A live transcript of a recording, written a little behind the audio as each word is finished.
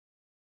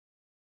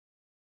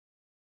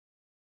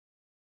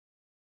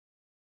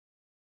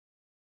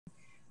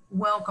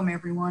Welcome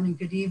everyone and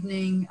good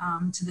evening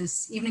to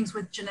this Evenings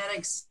with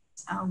Genetics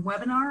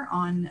webinar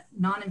on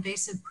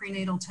non-invasive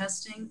prenatal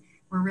testing.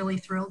 We're really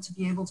thrilled to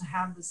be able to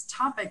have this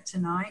topic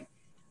tonight.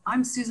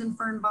 I'm Susan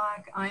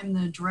Fernbach. I'm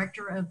the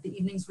director of the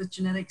Evenings with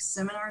Genetics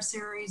seminar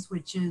series,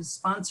 which is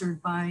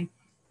sponsored by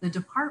the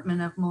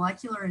Department of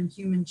Molecular and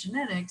Human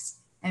Genetics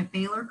at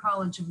Baylor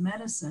College of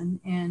Medicine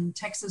and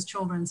Texas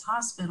Children's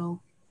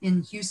Hospital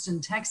in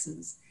Houston,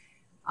 Texas.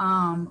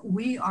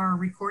 We are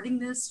recording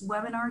this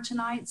webinar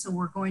tonight, so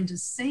we're going to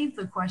save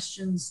the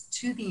questions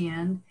to the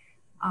end.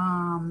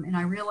 And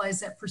I realize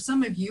that for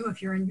some of you,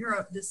 if you're in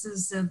Europe, this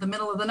is the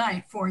middle of the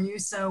night for you,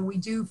 so we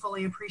do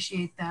fully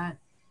appreciate that.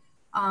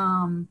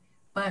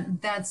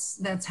 But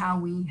that's how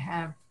we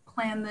have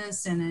planned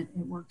this, and it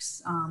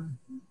works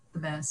the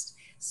best.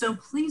 So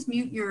please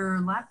mute your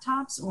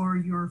laptops or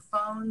your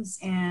phones,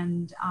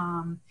 and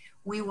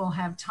we will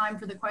have time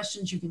for the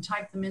questions. You can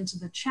type them into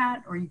the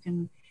chat, or you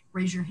can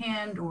raise your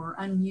hand or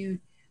unmute.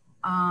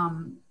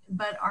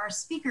 But our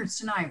speakers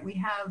tonight, we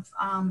have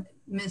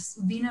Ms.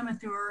 Veena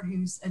Mathur,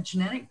 who's a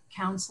genetic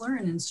counselor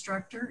and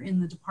instructor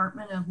in the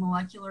Department of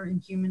Molecular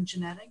and Human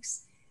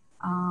Genetics.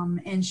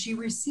 And she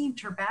received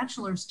her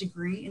bachelor's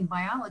degree in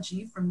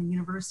biology from the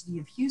University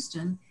of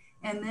Houston,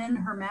 and then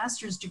her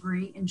master's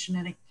degree in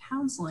genetic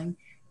counseling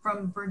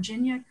from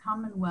Virginia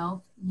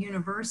Commonwealth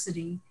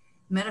University,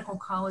 Medical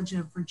College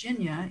of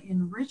Virginia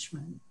in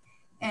Richmond.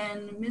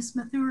 And Ms.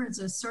 Mathur is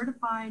a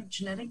certified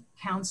genetic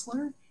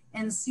counselor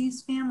and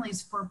sees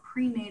families for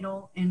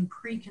prenatal and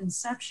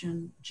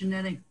preconception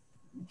genetic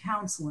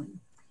counseling.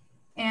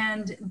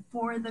 And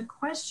for the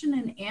question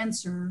and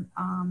answer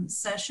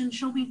session,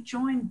 she'll be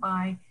joined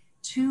by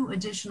two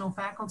additional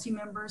faculty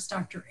members,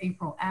 Dr.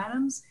 April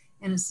Adams,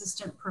 an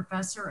assistant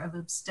professor of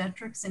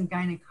obstetrics and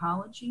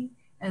gynecology,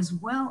 as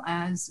well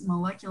as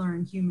molecular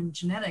and human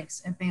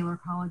genetics at Baylor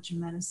College of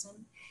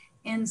Medicine,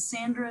 and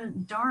Sandra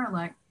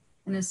Darilek,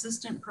 an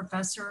assistant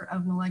professor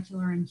of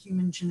molecular and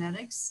human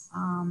genetics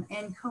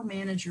and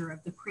co-manager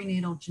of the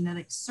Prenatal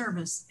Genetics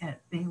Service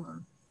at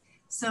Baylor.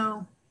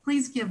 So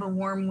please give a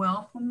warm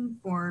welcome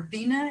for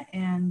Veena,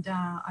 and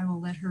I will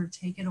let her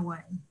take it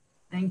away.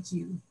 Thank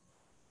you.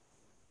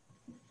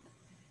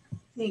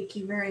 Thank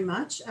you very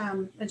much.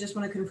 I just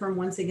want to confirm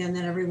once again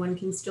that everyone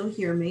can still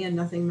hear me and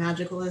nothing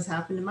magical has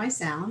happened to my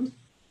sound.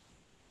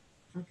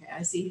 Okay,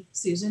 I see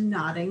Susan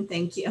nodding.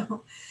 Thank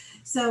you.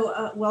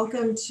 So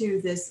welcome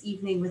to this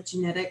Evening with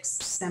Genetics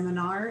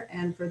seminar.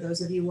 And for those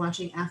of you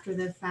watching after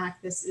the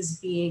fact, this is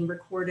being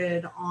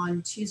recorded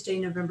on Tuesday,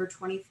 November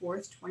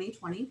 24th,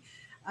 2020.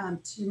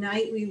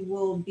 Tonight, we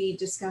will be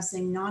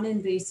discussing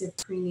non-invasive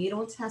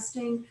prenatal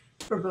testing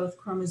for both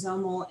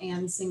chromosomal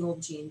and single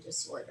gene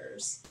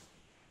disorders.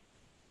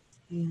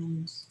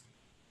 And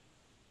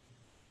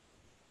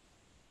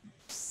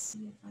let's see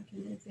if I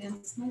can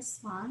advance my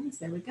slides.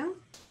 There we go.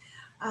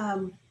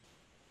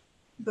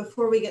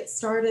 Before we get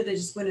started, I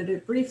just wanted to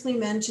briefly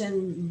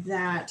mention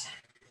that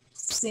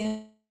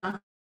Sandra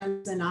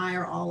and I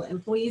are all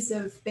employees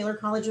of Baylor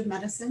College of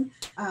Medicine.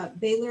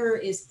 Baylor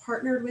is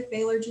partnered with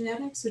Baylor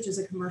Genetics, which is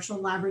a commercial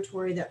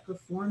laboratory that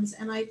performs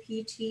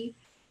NIPT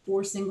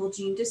for single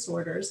gene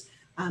disorders.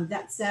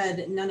 That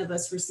said, none of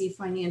us receive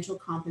financial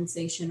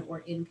compensation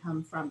or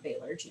income from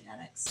Baylor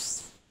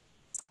Genetics.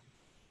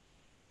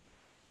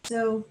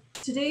 So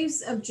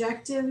today's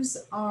objectives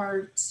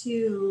are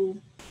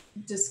to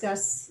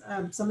discuss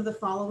some of the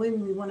following.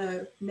 We want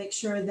to make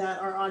sure that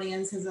our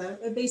audience has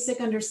a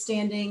basic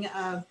understanding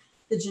of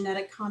the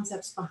genetic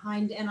concepts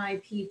behind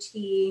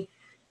NIPT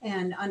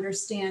and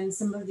understand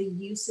some of the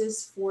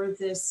uses for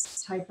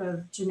this type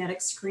of genetic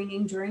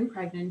screening during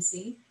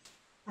pregnancy.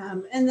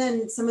 And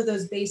then some of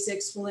those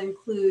basics will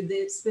include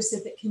the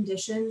specific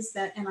conditions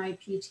that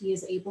NIPT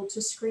is able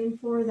to screen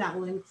for. That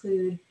will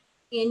include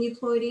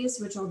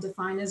aneuploidies, which I'll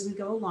define as we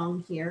go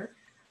along here.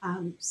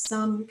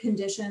 Some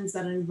conditions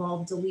that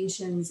involve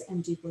deletions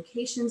and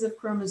duplications of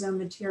chromosome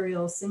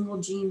material, single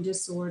gene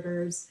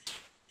disorders,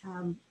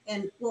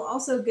 and we'll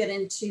also get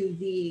into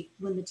the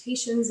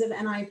limitations of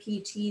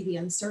NIPT, the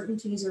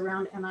uncertainties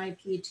around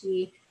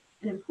NIPT,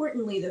 and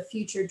importantly, the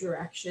future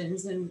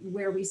directions and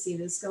where we see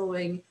this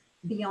going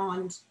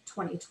beyond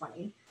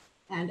 2020.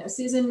 And as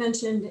Susan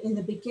mentioned in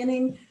the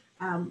beginning,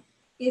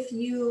 if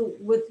you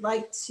would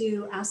like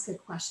to ask a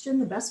question,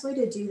 the best way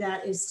to do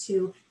that is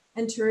to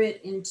enter it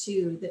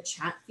into the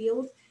chat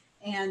field.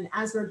 And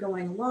as we're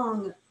going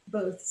along,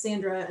 both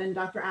Sandra and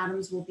Dr.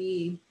 Adams will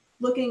be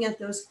looking at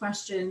those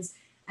questions.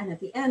 And at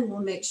the end,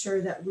 we'll make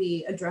sure that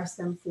we address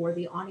them for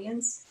the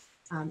audience.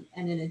 And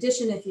in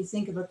addition, if you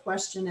think of a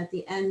question at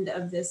the end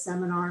of this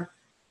seminar,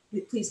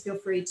 please feel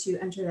free to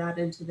enter that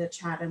into the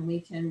chat and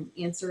we can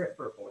answer it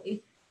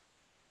verbally.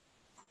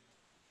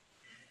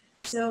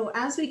 So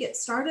as we get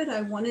started,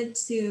 I wanted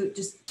to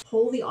just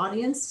poll the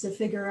audience to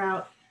figure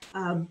out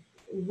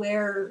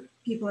where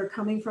people are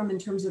coming from in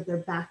terms of their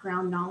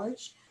background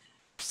knowledge.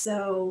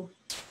 So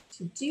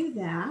to do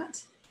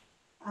that,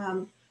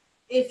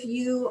 if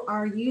you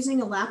are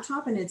using a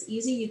laptop and it's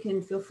easy, you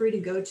can feel free to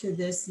go to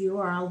this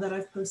URL that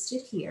I've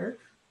posted here,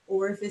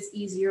 or if it's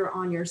easier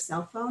on your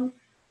cell phone,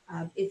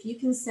 If you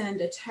can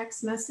send a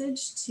text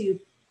message to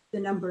the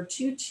number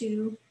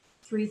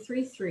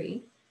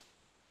 22333,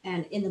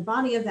 and in the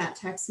body of that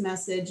text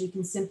message, you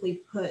can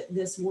simply put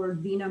this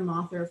word Veena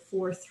Mathur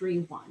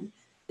 431.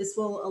 This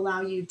will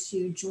allow you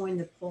to join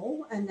the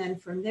poll, and then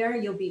from there,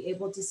 you'll be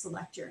able to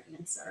select your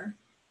answer.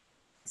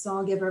 So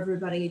I'll give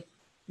everybody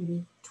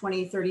maybe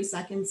 20, 30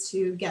 seconds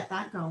to get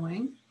that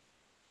going.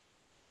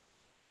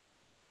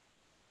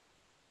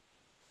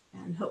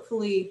 And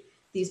hopefully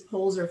these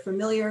polls are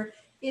familiar.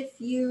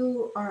 If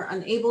you are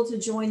unable to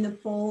join the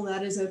poll,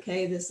 that is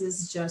okay. This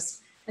is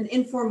just an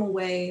informal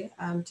way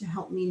to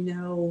help me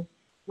know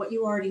what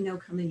you already know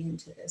coming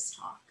into this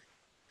talk.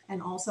 And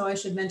also I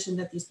should mention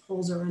that these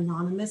polls are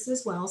anonymous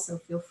as well, so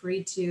feel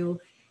free to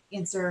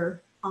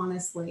answer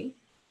honestly.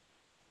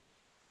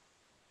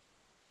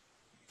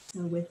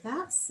 So with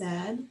that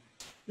said,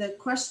 the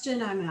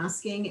question I'm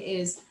asking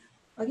is,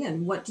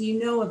 again, what do you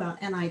know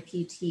about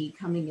NIPT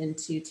coming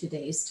into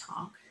today's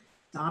talk?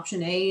 So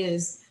option A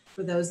is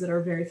for those that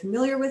are very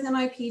familiar with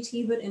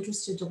NIPT, but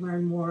interested to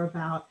learn more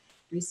about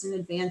recent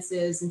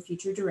advances and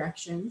future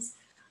directions.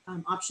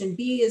 Option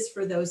B is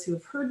for those who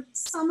have heard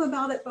some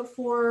about it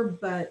before,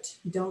 but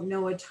don't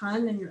know a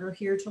ton and are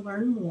here to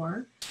learn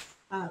more.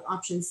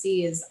 Option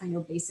C is, I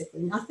know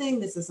basically nothing.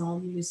 This is all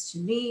news to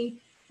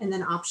me. And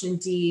then option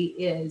D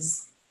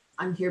is,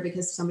 I'm here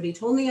because somebody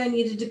told me I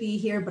needed to be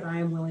here, but I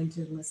am willing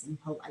to listen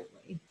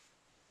politely.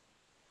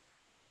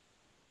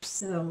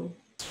 So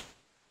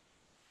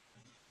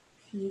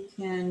if you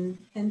can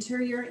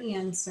enter your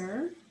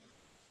answer.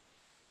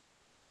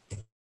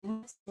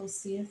 Next, we'll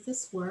see if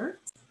this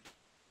works.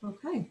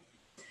 Okay.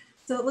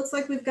 So it looks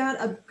like we've got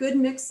a good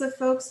mix of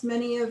folks,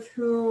 many of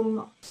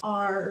whom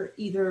are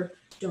either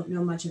don't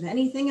know much of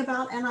anything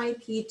about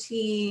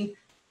NIPT,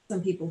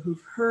 some people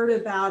who've heard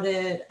about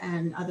it,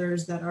 and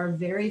others that are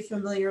very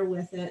familiar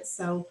with it.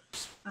 So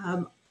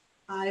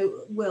I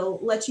will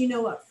let you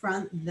know up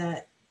front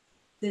that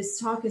this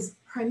talk is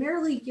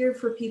primarily geared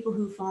for people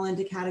who fall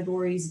into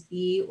categories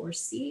B or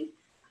C,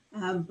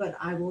 but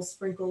I will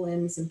sprinkle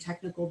in some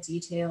technical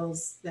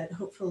details that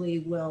hopefully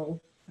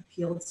will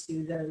appeal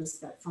to those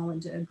that fall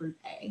into group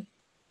A.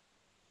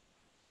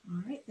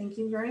 All right, thank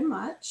you very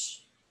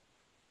much.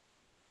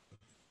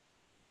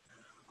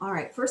 All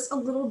right, first a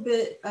little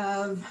bit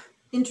of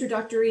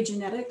introductory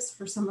genetics.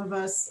 For some of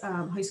us,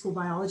 high school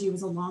biology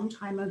was a long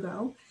time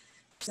ago.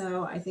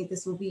 So I think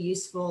this will be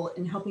useful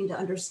in helping to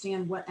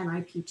understand what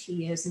NIPT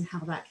is and how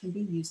that can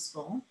be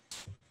useful.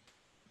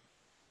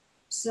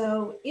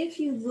 So if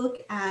you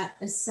look at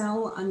a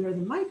cell under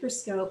the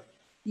microscope,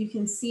 you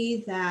can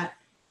see that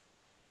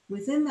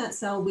within that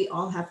cell, we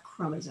all have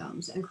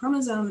chromosomes, and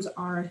chromosomes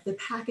are the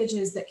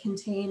packages that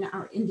contain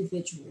our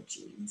individual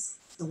genes.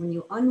 So when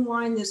you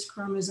unwind this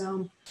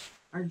chromosome,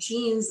 our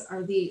genes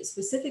are the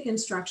specific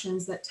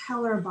instructions that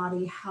tell our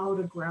body how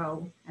to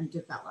grow and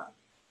develop.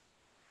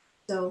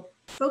 So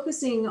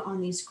focusing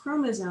on these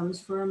chromosomes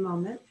for a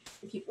moment,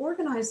 if you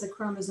organize the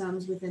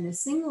chromosomes within a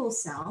single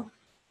cell,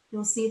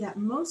 you'll see that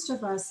most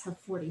of us have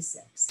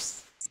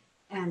 46,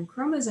 and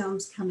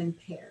chromosomes come in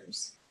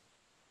pairs.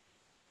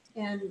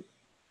 And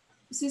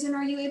Susan,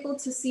 are you able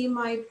to see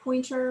my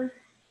pointer?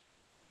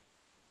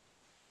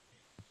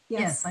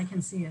 Yes, I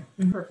can see it.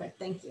 Perfect,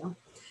 thank you.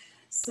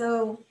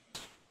 So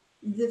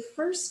the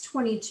first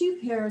 22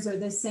 pairs are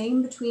the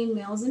same between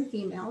males and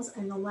females,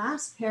 and the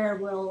last pair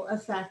will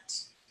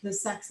affect the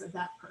sex of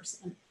that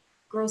person.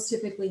 Girls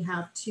typically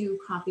have 2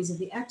 copies of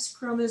the X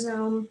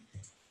chromosome,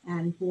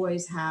 and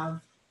boys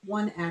have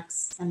 1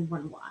 X and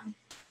 1 Y.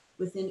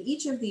 Within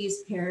each of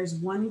these pairs,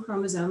 1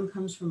 chromosome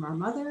comes from our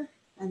mother,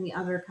 and the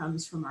other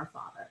comes from our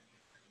father.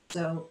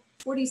 So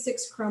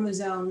 46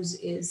 chromosomes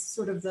is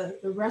sort of the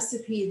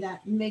recipe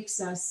that makes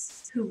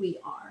us who we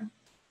are.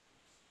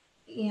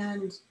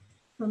 And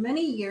for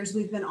many years,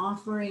 we've been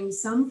offering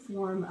some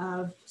form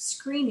of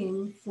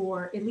screening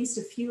for at least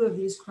a few of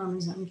these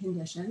chromosome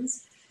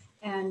conditions.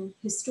 And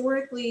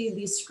historically,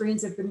 these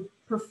screens have been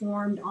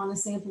performed on a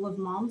sample of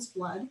mom's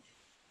blood.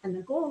 And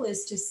the goal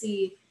is to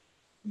see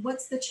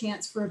what's the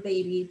chance for a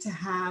baby to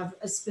have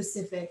a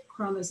specific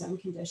chromosome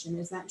condition.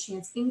 Is that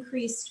chance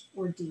increased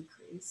or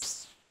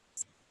decreased?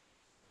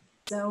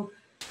 So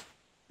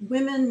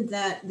women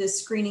that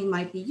this screening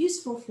might be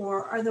useful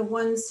for are the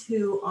ones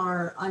who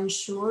are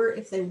unsure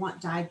if they want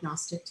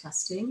diagnostic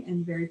testing.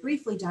 And very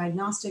briefly,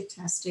 diagnostic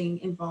testing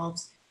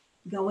involves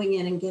going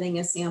in and getting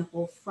a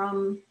sample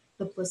from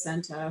the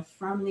placenta,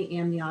 from the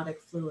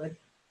amniotic fluid,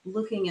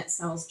 looking at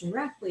cells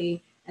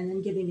directly, and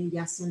then giving a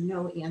yes or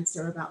no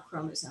answer about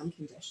chromosome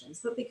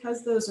conditions. But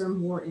because those are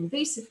more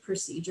invasive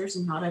procedures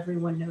and not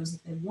everyone knows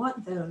that they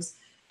want those,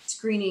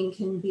 screening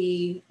can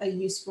be a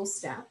useful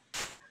step.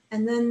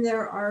 And then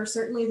there are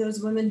certainly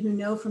those women who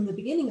know from the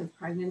beginning of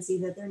pregnancy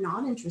that they're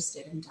not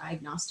interested in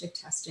diagnostic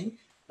testing,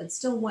 but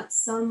still want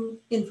some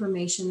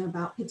information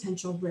about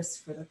potential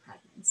risks for the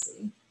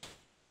pregnancy.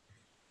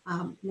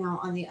 Now,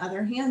 on the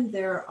other hand,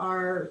 there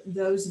are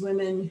those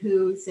women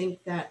who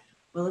think that,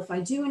 well, if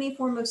I do any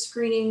form of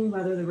screening,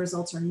 whether the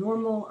results are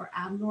normal or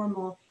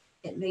abnormal,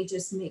 it may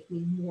just make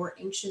me more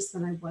anxious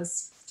than I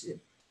was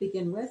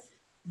begin with,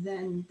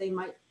 then they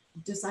might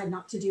decide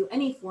not to do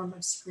any form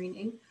of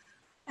screening.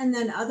 And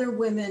then other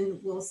women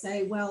will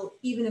say, well,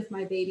 even if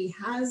my baby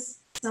has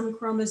some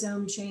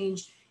chromosome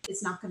change,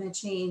 it's not going to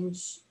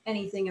change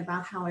anything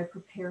about how I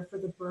prepare for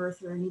the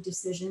birth or any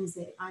decisions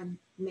that I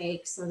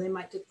make, so they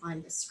might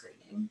decline this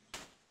screening.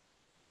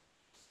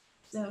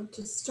 So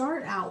to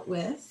start out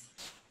with,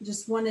 I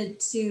just wanted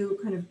to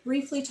kind of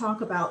briefly talk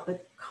about the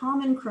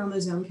common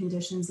chromosome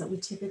conditions that we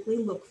typically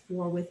look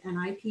for with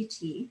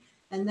NIPT,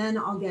 and then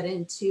I'll get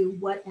into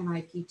what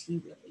NIPT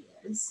really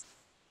is.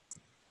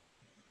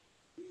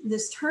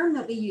 This term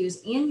that we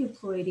use,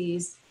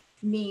 aneuploidies,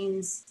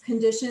 means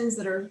conditions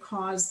that are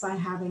caused by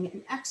having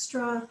an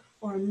extra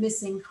or a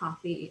missing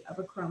copy of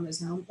a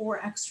chromosome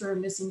or extra or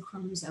missing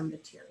chromosome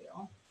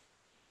material.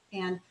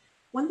 And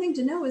one thing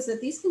to know is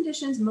that these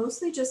conditions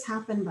mostly just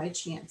happen by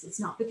chance. It's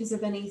not because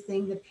of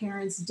anything the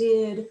parents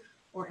did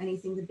or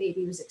anything the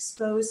baby was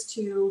exposed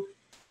to.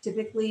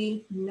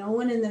 Typically, no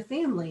one in the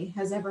family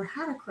has ever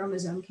had a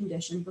chromosome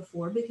condition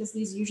before because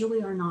these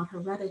usually are not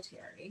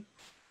hereditary.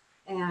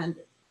 And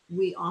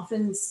we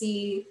often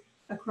see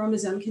a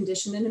chromosome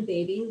condition in a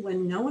baby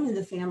when no one in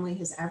the family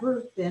has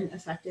ever been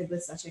affected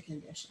with such a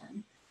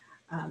condition.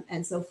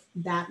 And so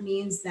that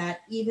means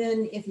that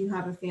even if you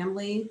have a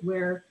family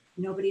where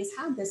nobody has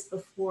had this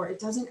before, it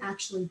doesn't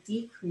actually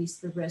decrease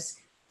the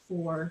risk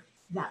for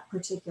that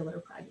particular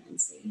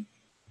pregnancy.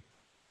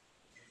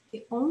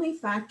 The only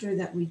factor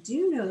that we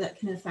do know that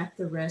can affect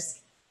the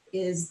risk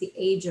is the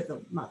age of the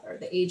mother,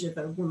 the age of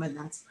the woman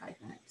that's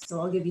pregnant. So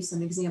I'll give you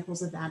some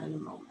examples of that in a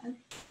moment.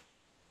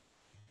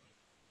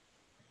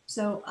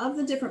 So of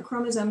the different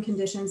chromosome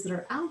conditions that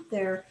are out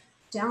there,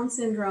 Down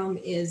syndrome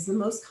is the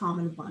most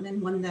common one,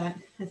 and one that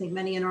I think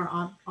many in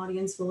our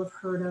audience will have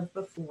heard of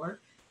before.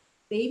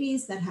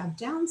 Babies that have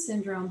Down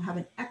syndrome have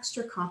an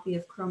extra copy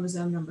of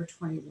chromosome number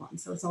 21.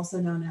 So it's also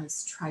known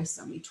as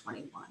trisomy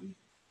 21.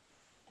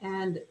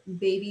 And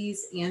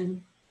babies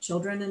and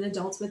children and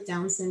adults with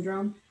Down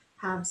syndrome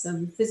have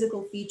some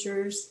physical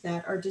features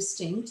that are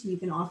distinct. You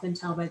can often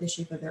tell by the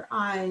shape of their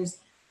eyes.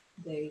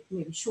 They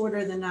may be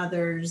shorter than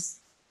others.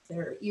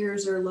 Their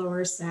ears are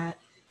lower set.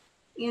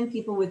 And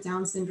people with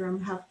Down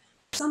syndrome have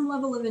some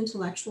level of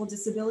intellectual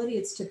disability.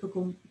 It's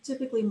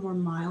typically more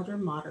mild or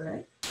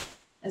moderate,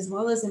 as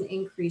well as an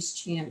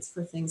increased chance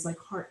for things like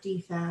heart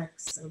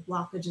defects or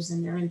blockages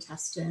in their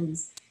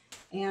intestines.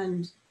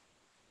 And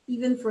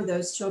even for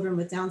those children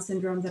with Down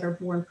syndrome that are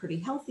born pretty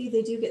healthy,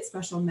 they do get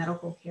special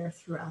medical care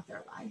throughout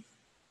their life.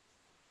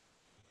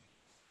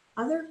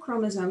 Other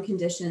chromosome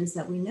conditions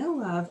that we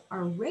know of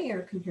are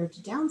rare compared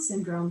to Down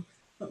syndrome,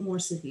 but more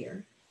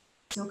severe.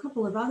 So a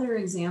couple of other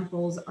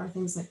examples are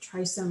things like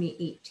trisomy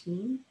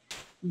 18.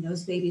 And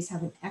those babies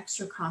have an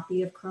extra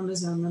copy of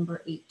chromosome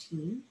number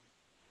 18.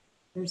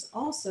 There's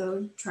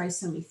also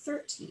trisomy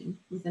 13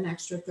 with an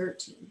extra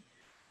 13.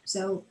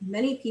 So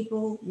many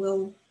people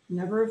will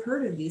never have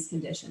heard of these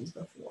conditions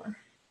before.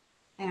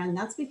 And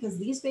that's because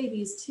these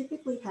babies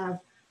typically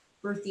have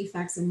birth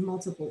defects in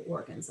multiple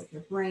organs, like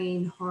their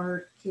brain,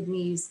 heart,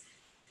 kidneys.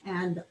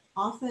 And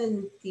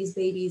often these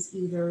babies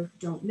either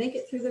don't make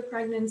it through the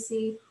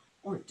pregnancy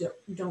or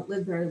don't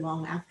live very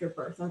long after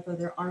birth, although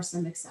there are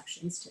some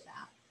exceptions to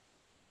that.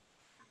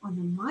 On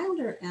the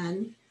milder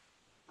end,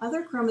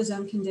 other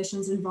chromosome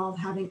conditions involve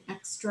having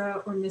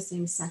extra or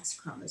missing sex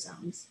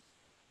chromosomes.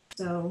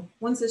 So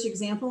one such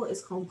example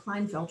is called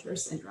Klinefelter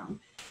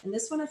syndrome. And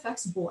this one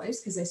affects boys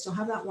because they still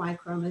have that Y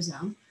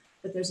chromosome,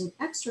 but there's an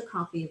extra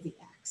copy of the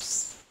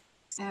X.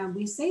 And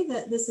we say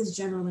that this is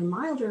generally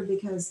milder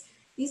because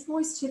these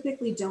boys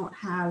typically don't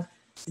have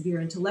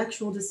severe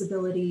intellectual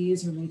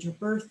disabilities or major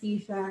birth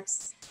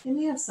defects. They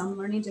may have some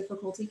learning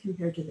difficulty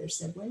compared to their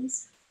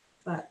siblings,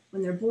 but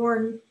when they're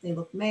born, they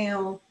look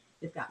male,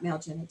 they've got male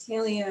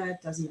genitalia,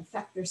 it doesn't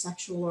affect their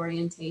sexual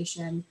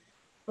orientation.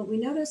 But we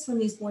notice when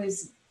these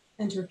boys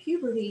enter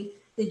puberty,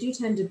 they do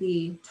tend to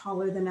be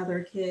taller than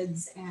other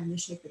kids and the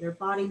shape of their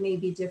body may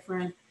be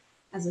different.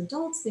 As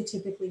adults, they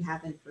typically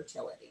have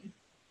infertility.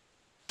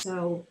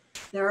 So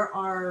there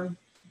are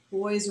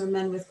boys or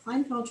men with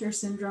Klinefelter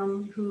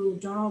syndrome who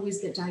don't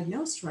always get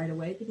diagnosed right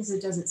away because it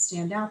doesn't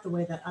stand out the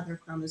way that other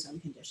chromosome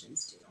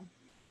conditions do.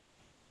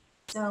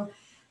 So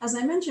as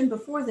I mentioned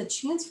before, the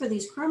chance for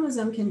these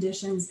chromosome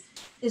conditions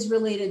is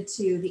related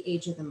to the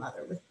age of the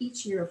mother. With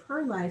each year of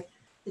her life,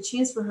 the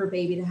chance for her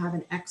baby to have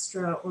an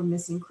extra or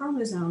missing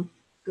chromosome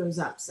goes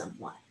up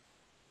somewhat.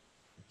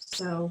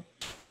 So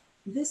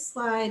this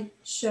slide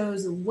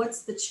shows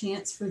what's the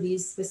chance for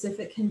these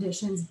specific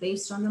conditions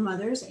based on the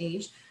mother's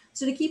age.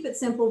 So to keep it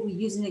simple, we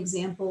use an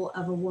example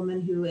of a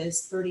woman who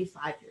is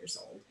 35 years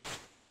old.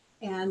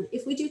 And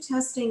if we do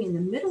testing in the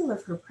middle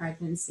of her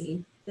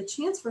pregnancy, the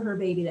chance for her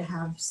baby to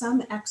have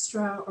some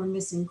extra or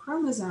missing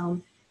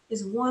chromosome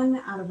is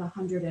 1 out of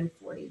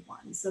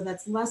 141. So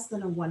that's less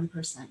than a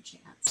 1%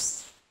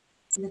 chance.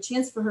 And the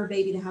chance for her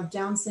baby to have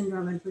Down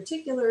syndrome in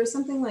particular is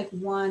something like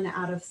 1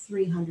 out of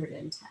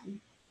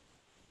 310.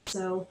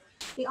 So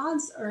the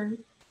odds are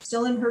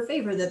still in her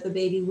favor that the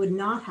baby would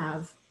not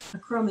have a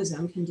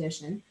chromosome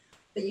condition,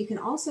 But you can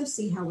also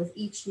see how with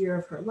each year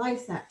of her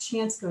life, that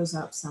chance goes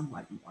up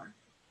somewhat more.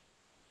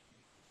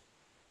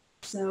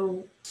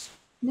 So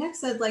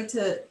next, I'd like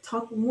to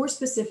talk more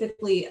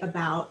specifically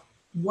about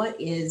what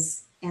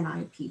is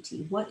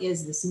NIPT, what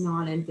is this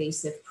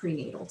non-invasive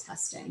prenatal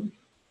testing?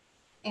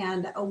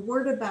 And a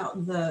word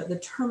about the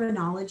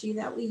terminology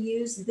that we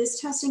use. This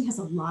testing has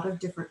a lot of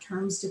different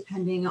terms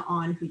depending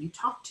on who you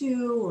talk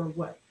to or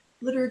what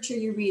literature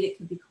you read. It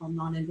could be called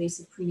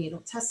non-invasive prenatal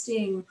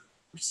testing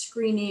or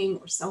screening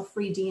or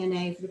cell-free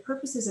DNA. For the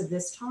purposes of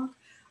this talk,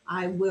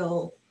 I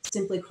will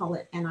simply call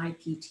it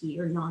NIPT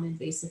or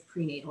non-invasive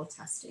prenatal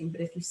testing.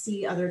 But if you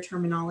see other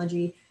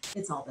terminology,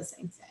 it's all the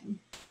same thing.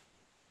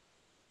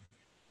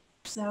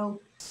 So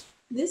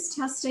this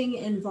testing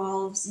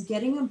involves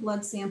getting a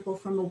blood sample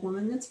from a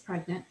woman that's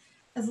pregnant,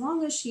 as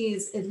long as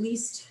she's at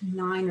least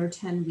 9 or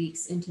 10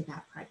 weeks into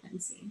that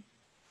pregnancy.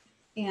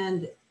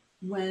 And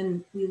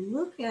when we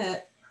look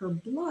at her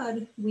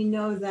blood, we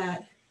know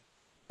that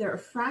there are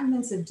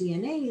fragments of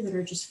DNA that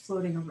are just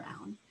floating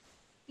around.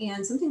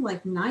 And something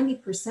like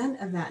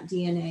 90% of that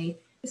DNA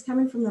is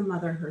coming from the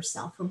mother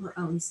herself, from her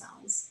own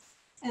cells.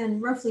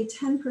 And roughly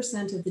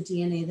 10% of the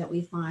DNA that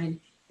we find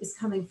is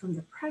coming from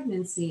the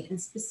pregnancy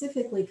and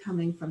specifically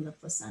coming from the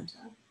placenta.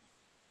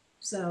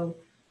 So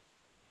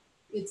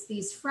it's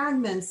these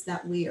fragments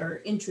that we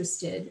are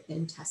interested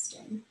in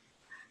testing.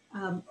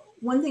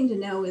 One thing to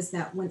know is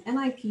that when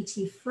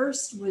NIPT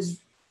first was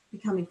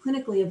becoming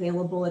clinically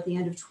available at the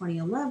end of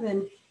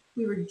 2011,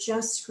 we were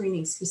just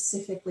screening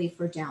specifically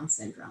for Down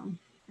syndrome.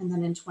 And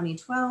then in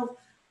 2012,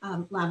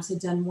 labs had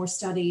done more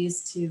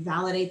studies to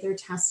validate their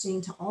testing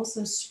to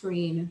also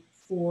screen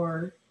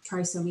for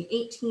trisomy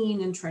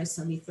 18 and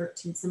trisomy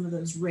 13, some of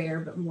those rare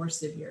but more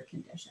severe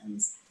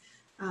conditions.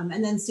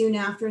 And then soon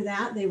after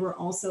that, they were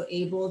also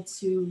able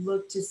to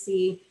look to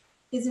see,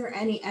 is there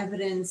any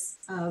evidence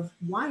of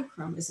Y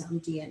chromosome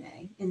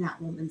DNA in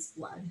that woman's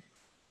blood?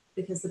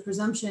 Because the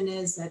presumption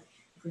is that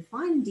if we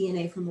find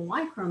DNA from a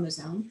Y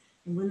chromosome,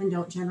 and women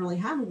don't generally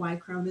have a Y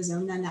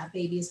chromosome, then that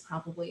baby is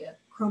probably a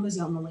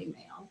chromosomally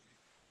male.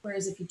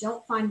 Whereas if you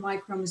don't find Y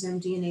chromosome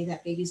DNA,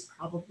 that baby's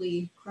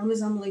probably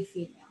chromosomally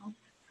female.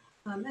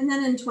 And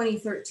then in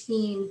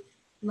 2013,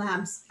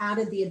 labs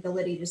added the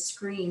ability to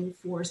screen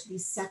for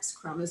these sex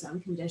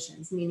chromosome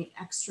conditions, meaning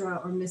extra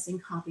or missing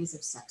copies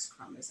of sex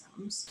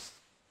chromosomes.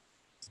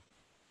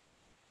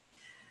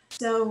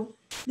 So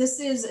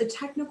this is a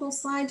technical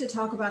slide to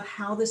talk about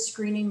how the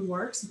screening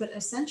works, but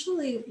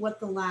essentially what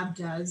the lab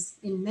does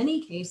in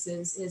many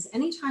cases is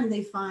anytime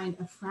they find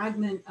a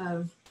fragment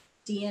of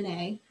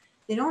DNA,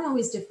 they don't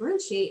always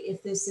differentiate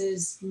if this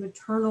is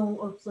maternal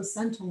or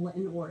placental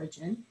in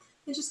origin.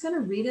 They just kind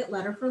of read it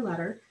letter for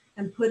letter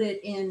and put it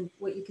in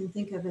what you can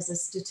think of as a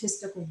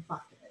statistical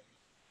bucket.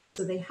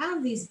 So they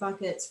have these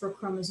buckets for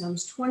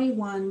chromosomes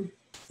 21,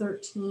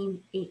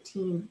 13,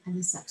 18, and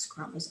the sex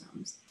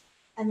chromosomes.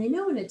 And they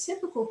know in a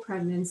typical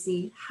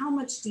pregnancy how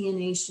much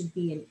DNA should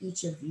be in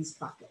each of these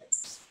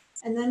buckets.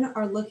 And then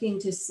are looking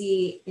to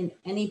see in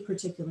any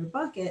particular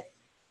bucket,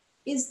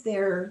 is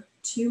there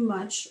too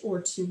much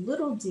or too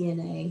little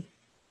DNA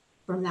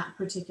from that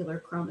particular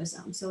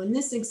chromosome? So in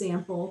this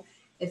example,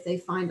 if they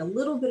find a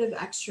little bit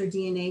of extra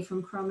DNA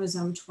from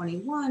chromosome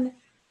 21,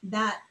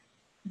 that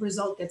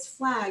result gets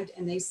flagged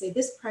and they say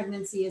this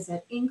pregnancy is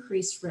at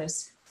increased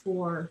risk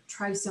for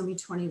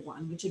trisomy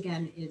 21, which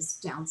again is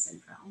Down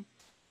syndrome.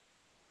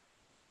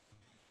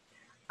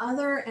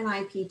 Other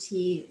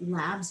NIPT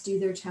labs do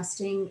their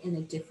testing in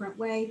a different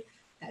way.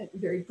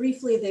 Very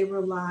briefly, they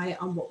rely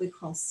on what we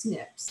call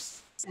SNPs.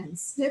 And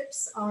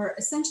SNPs are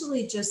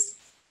essentially just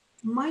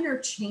minor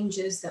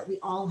changes that we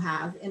all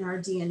have in our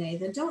DNA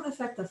that don't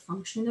affect the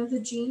function of the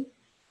gene,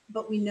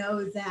 but we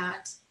know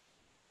that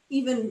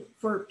even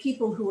for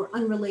people who are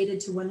unrelated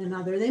to one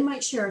another, they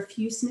might share a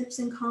few SNPs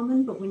in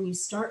common, but when you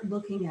start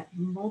looking at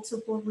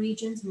multiple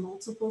regions,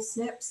 multiple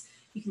SNPs,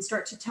 you can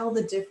start to tell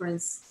the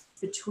difference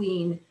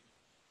between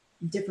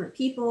different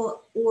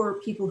people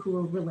or people who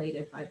are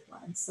related by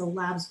blood. So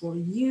labs will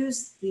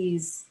use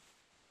these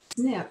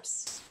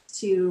SNPs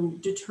to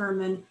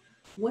determine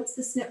what's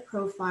the SNP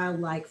profile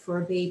like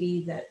for a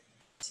baby that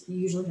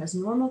usually has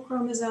normal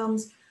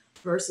chromosomes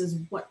versus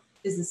what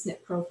is the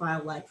SNP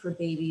profile like for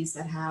babies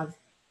that have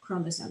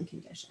chromosome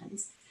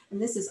conditions.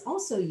 And this is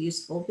also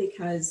useful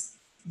because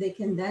they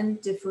can then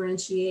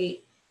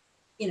differentiate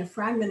in a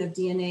fragment of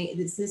DNA,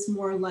 is this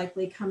more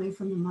likely coming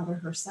from the mother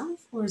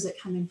herself or is it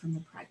coming from the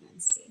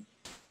pregnancy?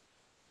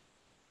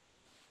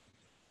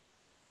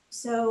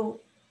 So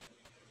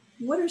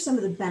what are some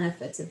of the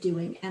benefits of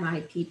doing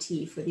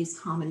NIPT for these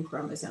common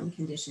chromosome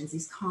conditions,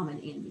 these common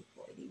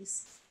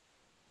aneuploidies?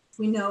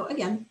 We know,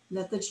 again,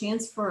 that the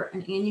chance for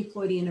an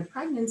aneuploidy in a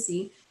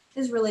pregnancy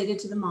is related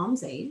to the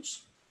mom's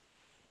age.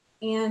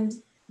 And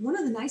one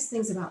of the nice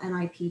things about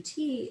NIPT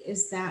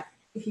is that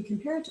if you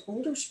compare it to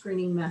older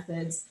screening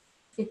methods,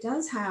 it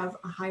does have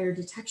a higher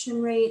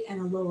detection rate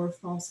and a lower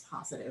false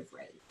positive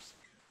rate,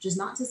 which is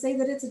not to say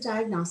that it's a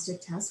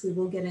diagnostic test. We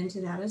will get into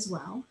that as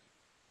well.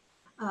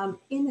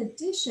 In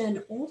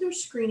addition, older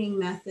screening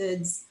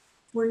methods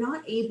were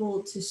not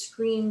able to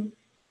screen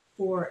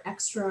for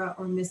extra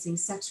or missing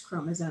sex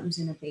chromosomes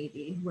in a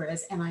baby,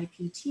 whereas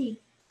NIPT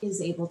is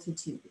able to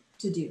do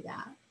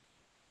that.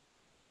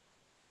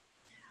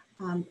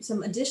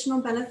 Some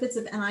additional benefits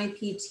of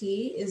NIPT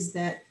is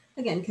that,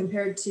 again,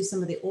 compared to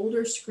some of the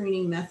older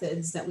screening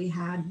methods that we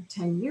had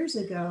 10 years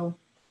ago,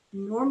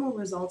 normal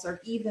results are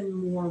even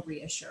more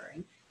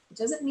reassuring. It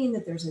doesn't mean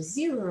that there's a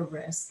zero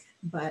risk,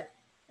 but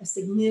a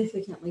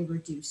significantly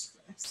reduced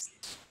risk.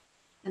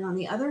 And on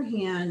the other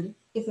hand,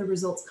 if the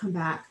results come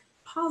back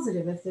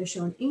positive, if they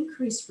show an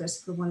increased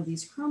risk for one of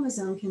these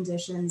chromosome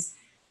conditions,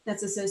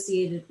 that's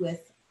associated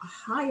with a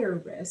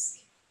higher risk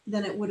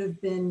than it would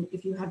have been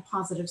if you had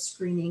positive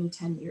screening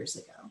 10 years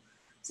ago.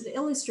 So to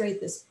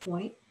illustrate this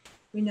point,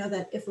 we know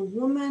that if a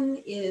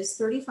woman is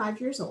 35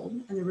 years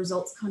old and the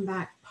results come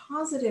back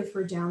positive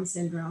for Down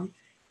syndrome,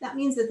 that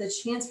means that the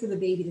chance for the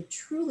baby to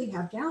truly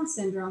have Down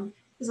syndrome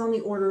is on the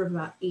order of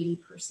about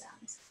 80%.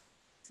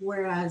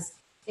 Whereas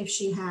if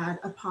she had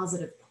a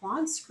positive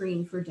quad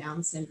screen for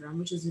Down syndrome,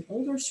 which is an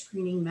older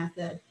screening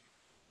method,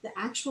 the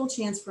actual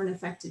chance for an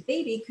affected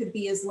baby could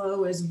be as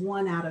low as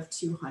 1 out of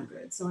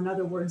 200. So in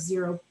other words,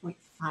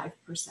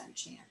 0.5%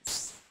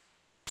 chance.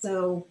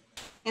 So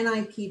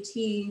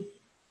NIPT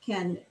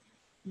can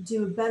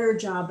do a better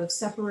job of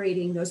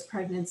separating those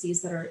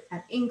pregnancies that are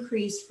at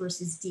increased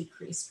versus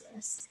decreased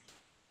risk.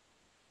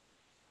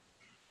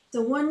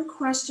 So one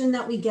question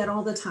that we get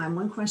all the time,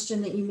 one question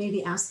that you may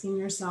be asking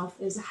yourself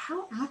is,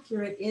 how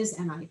accurate is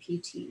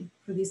NIPT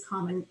for these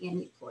common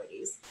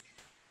aneuploidies?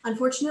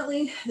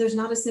 Unfortunately, there's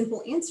not a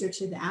simple answer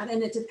to that,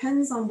 and it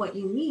depends on what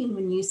you mean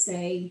when you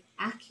say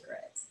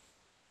accurate.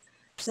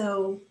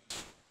 So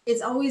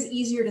it's always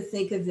easier to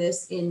think of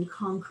this in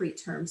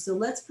concrete terms. So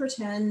let's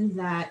pretend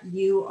that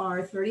you are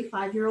a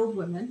 35-year-old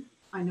woman.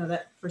 I know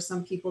that for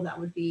some people that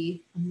would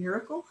be a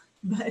miracle,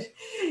 but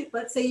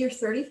let's say you're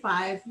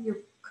 35, you're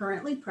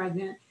currently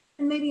pregnant,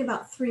 and maybe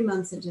about 3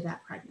 months into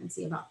that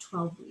pregnancy, about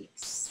 12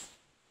 weeks.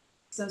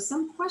 So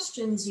some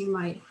questions you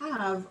might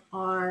have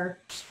are,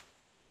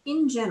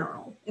 in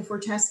general, if we're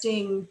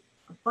testing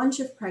a bunch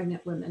of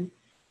pregnant women,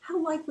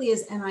 how likely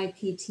is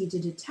NIPT to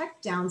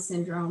detect Down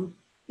syndrome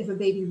if a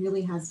baby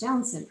really has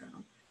Down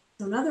syndrome?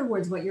 So in other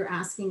words, what you're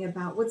asking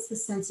about, what's the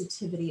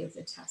sensitivity of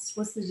the test?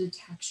 What's the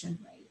detection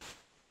rate?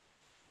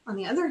 On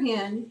the other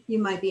hand, you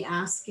might be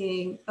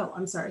asking,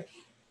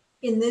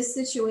 in this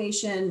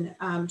situation,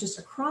 just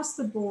across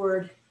the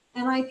board,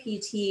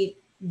 NIPT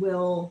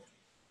will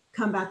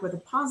come back with a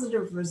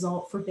positive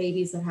result for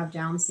babies that have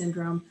Down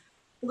syndrome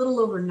a little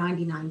over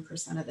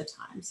 99% of the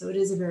time. So it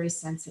is a very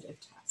sensitive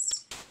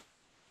test.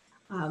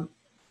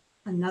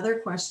 Another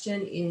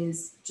question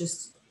is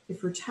just,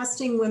 if we're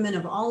testing women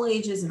of all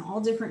ages and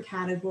all different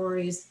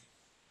categories,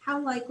 how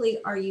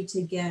likely are you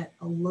to get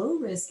a low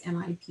risk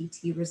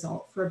NIPT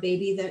result for a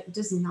baby that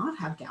does not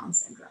have Down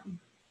syndrome?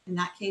 In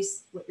that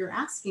case, what you're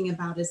asking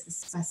about is the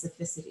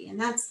specificity, and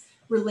that's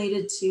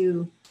related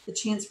to the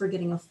chance for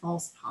getting a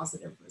false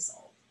positive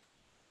result.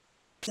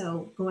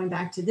 So going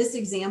back to this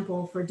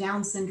example for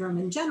Down syndrome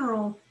in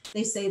general,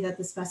 they say that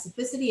the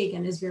specificity,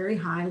 again, is very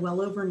high,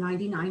 well over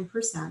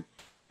 99%,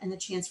 and the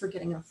chance for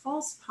getting a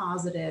false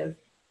positive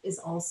is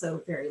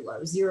also very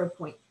low,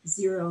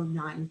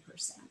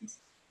 0.09%.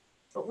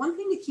 But one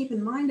thing to keep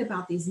in mind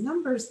about these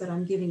numbers that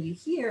I'm giving you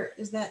here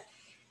is that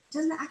it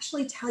doesn't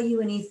actually tell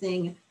you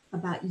anything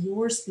about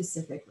your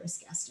specific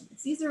risk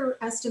estimates. These are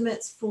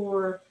estimates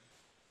for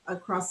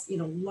across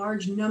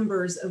large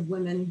numbers of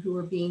women who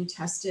are being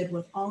tested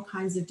with all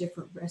kinds of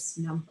different risk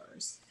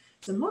numbers.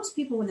 So most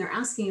people, when they're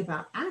asking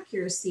about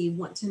accuracy,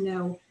 want to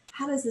know,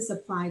 how does this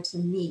apply to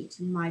me,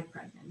 to my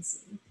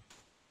pregnancy?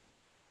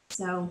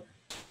 So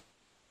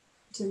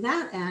to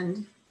that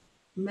end,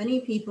 many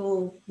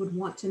people would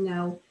want to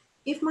know,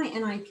 if my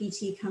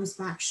NIPT comes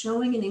back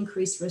showing an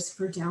increased risk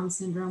for Down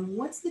syndrome,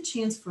 what's the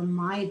chance for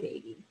my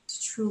baby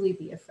to truly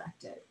be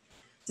affected?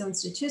 So in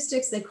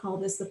statistics, they call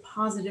this the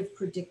positive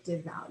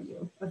predictive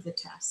value of the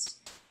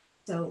test.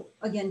 So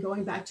again,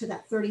 going back to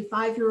that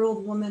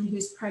 35-year-old woman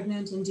who's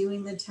pregnant and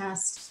doing the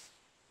test,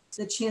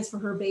 the chance for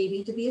her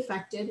baby to be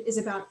affected is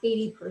about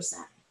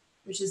 80%,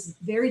 which is a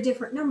very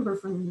different number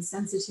from the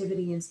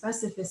sensitivity and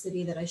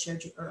specificity that I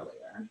showed you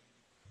earlier.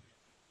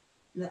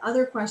 The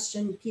other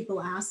question people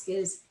ask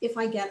is, if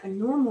I get a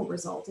normal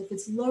result, if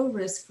it's low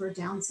risk for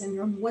Down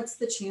syndrome, what's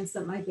the chance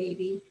that my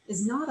baby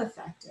is not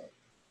affected?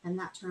 And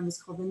that term is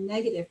called the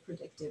negative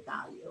predictive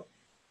value.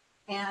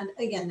 And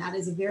again, that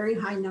is a very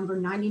high number,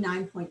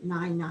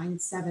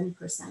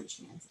 99.997%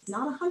 chance. It's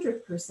not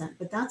 100%,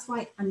 but that's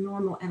why a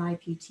normal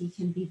NIPT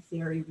can be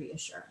very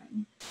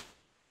reassuring.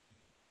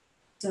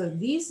 So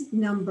these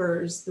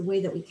numbers, the way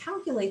that we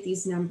calculate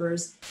these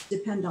numbers,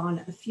 depend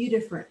on a few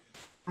different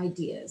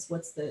ideas.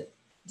 What's the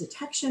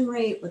detection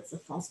rate? What's the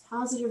false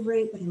positive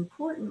rate? But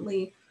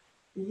importantly,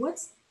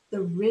 what's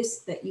the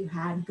risk that you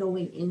had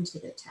going into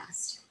the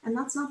test? And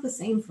that's not the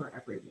same for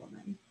every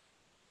woman.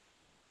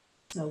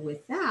 So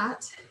with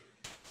that,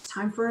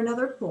 time for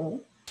another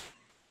poll.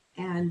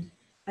 And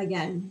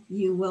again,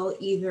 you will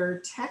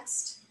either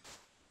text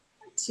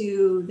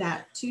to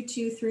that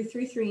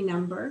 22333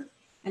 number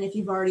And if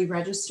you've already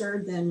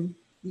registered, then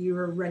you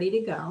are ready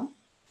to go.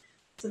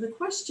 So the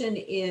question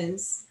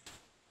is,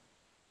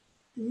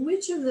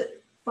 which of the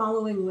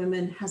following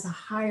women has a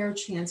higher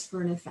chance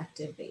for an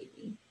affected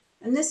baby?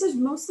 And this is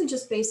mostly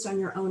just based on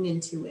your own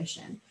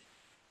intuition.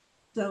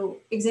 So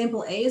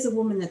example A is a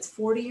woman that's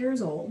 40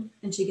 years old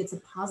and she gets a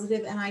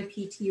positive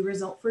NIPT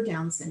result for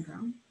Down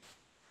syndrome.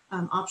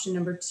 Option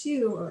number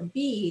 2, or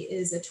B,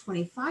 is a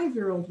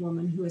 25-year-old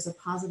woman who has a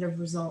positive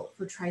result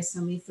for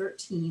trisomy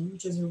 13,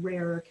 which is a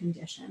rarer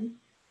condition.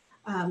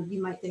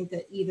 You might think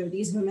that either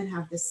these women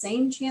have the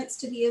same chance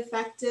to be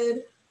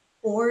affected,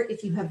 or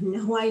if you have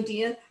no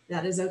idea,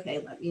 that is okay.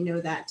 Let me know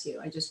that too.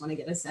 I just want to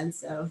get a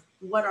sense of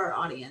what our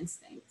audience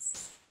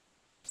thinks.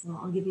 So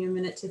I'll give you a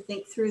minute to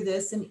think through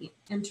this and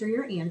enter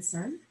your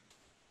answer.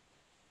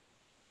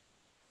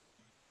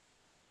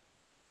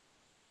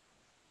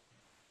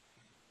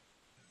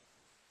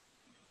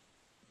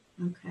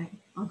 Okay,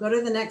 I'll go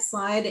to the next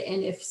slide,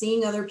 and if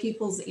seeing other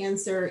people's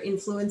answer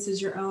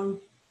influences your own,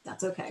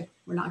 that's okay.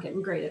 We're not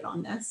getting graded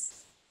on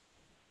this.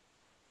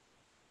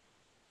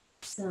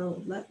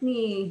 So let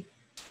me,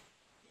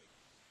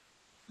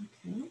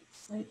 okay,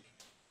 looks like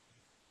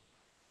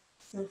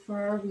so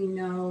far we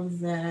know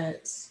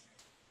that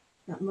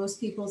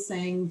most people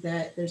saying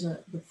that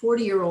the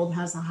 40-year-old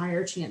has a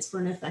higher chance for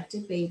an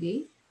affected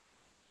baby.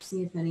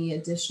 See if any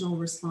additional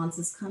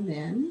responses come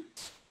in.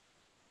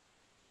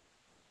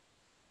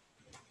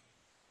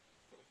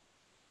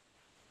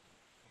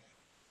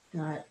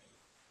 Got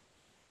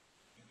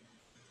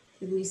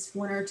at least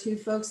 1 or 2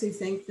 folks who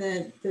think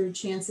that their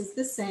chance is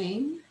the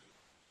same.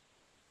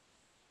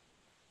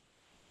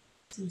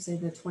 Some say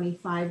the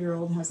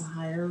 25-year-old has a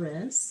higher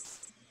risk.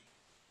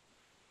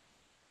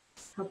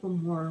 A couple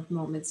more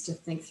moments to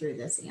think through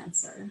this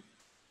answer.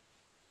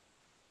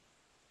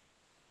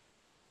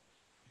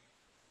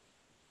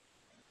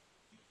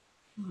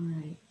 All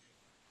right.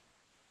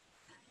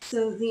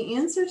 So the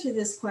answer to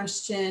this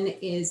question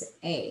is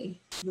A.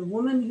 The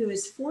woman who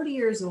is 40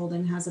 years old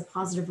and has a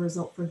positive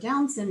result for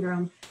Down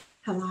syndrome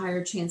has a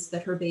higher chance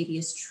that her baby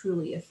is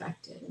truly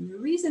affected. And the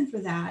reason for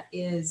that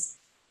is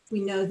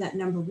we know that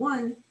number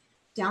 1,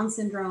 Down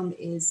syndrome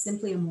is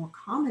simply a more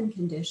common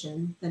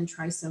condition than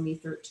trisomy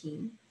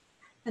 13.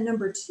 And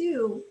number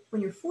 2,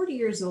 when you're 40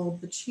 years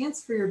old, the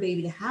chance for your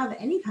baby to have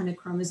any kind of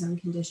chromosome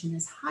condition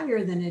is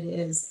higher than it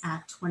is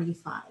at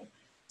 25.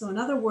 So in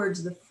other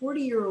words, the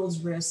 40-year-old's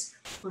risk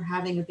for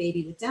having a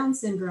baby with Down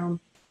syndrome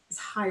is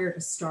higher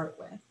to start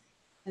with.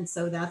 And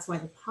so that's why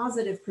the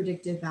positive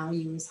predictive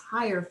value is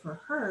higher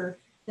for her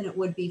than it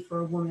would be for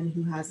a woman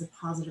who has a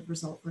positive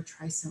result for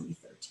trisomy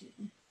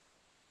 13.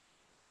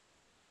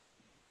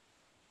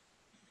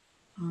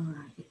 All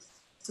right.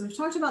 So we've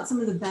talked about some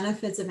of the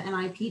benefits of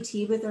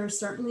NIPT, but there are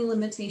certainly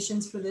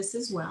limitations for this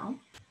as well.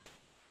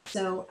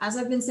 So as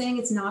I've been saying,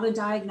 it's not a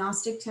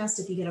diagnostic test.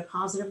 If you get a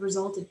positive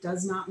result, it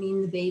does not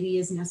mean the baby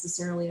is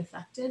necessarily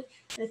affected.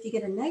 And if you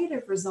get a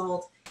negative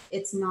result,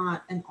 it's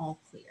not an all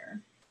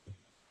clear.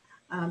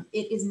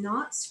 It is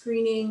not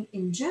screening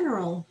in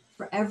general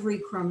for every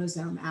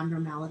chromosome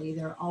abnormality.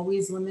 There are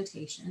always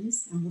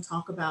limitations, and we'll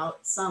talk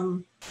about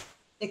some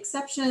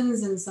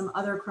exceptions and some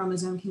other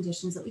chromosome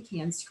conditions that we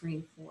can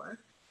screen for.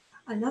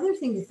 Another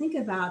thing to think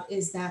about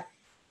is that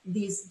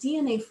these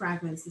DNA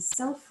fragments, the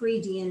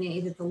cell-free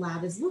DNA that the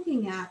lab is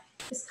looking at,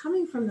 is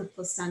coming from the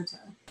placenta.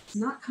 It's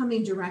not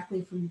coming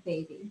directly from the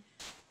baby.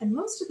 And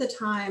most of the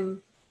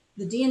time,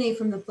 the DNA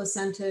from the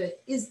placenta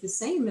is the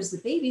same as the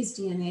baby's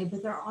DNA,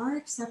 but there are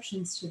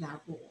exceptions to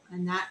that rule.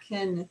 And that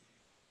can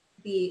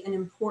be an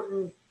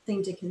important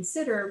thing to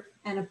consider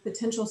and a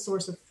potential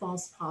source of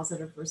false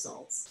positive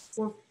results,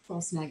 or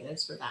false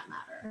negatives for that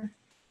matter.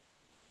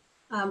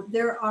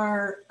 There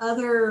are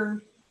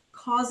other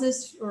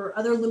causes or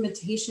other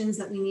limitations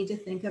that we need to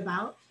think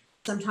about.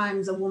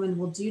 Sometimes a woman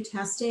will do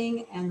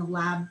testing and the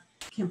lab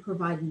can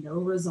provide no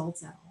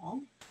results at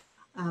all.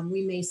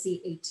 We may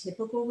see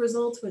atypical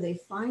results where they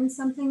find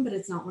something, but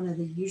it's not one of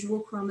the usual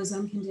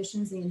chromosome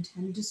conditions they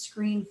intend to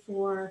screen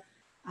for.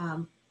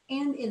 And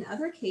in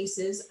other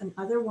cases, an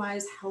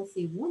otherwise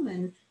healthy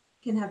woman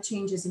can have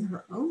changes in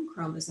her own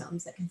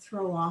chromosomes that can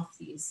throw off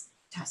these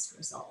test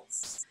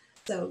results.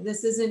 So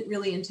this isn't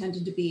really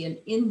intended to be an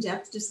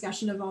in-depth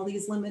discussion of all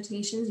these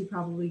limitations. You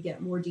probably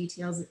get more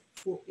details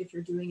if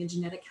you're doing a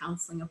genetic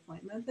counseling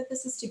appointment, but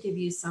this is to give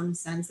you some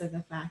sense of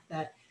the fact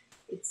that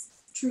it's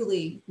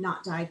truly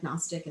not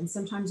diagnostic, and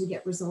sometimes you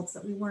get results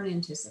that we weren't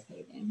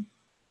anticipating.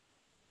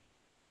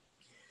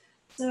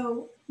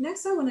 So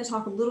next I want to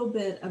talk a little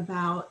bit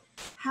about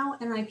how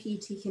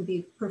NIPT can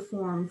be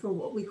performed for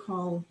what we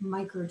call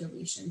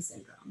microdeletion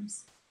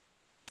syndromes.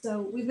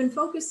 So we've been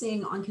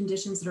focusing on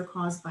conditions that are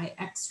caused by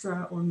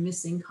extra or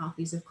missing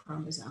copies of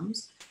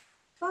chromosomes,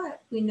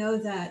 but we know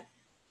that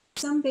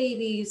some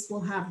babies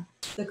will have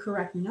the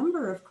correct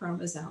number of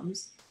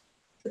chromosomes,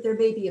 but there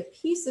may be a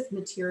piece of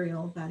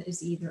material that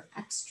is either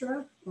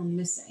extra or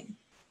missing.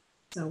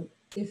 So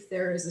if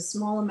there is a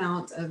small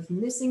amount of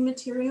missing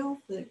material,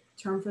 the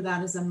term for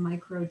that is a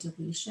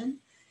microdeletion.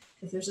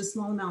 If there's a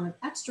small amount of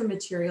extra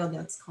material,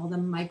 that's called a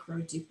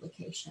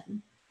microduplication.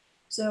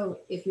 So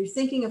if you're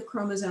thinking of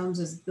chromosomes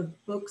as the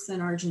books in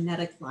our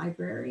genetic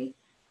library,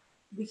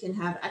 we can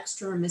have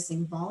extra or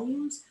missing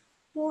volumes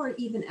or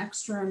even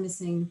extra or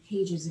missing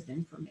pages of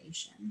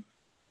information.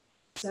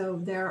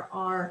 So there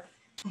are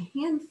a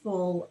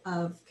handful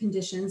of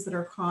conditions that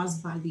are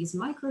caused by these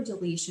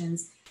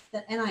microdeletions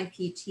that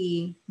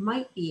NIPT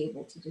might be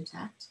able to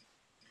detect.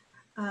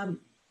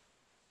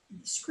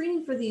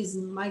 Screening for these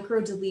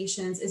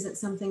microdeletions isn't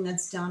something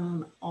that's done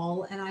on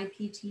all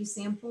NIPT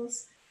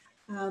samples.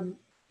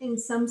 In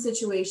some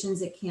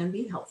situations, it can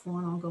be helpful,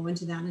 and I'll go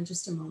into that in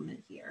just a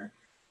moment here.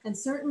 And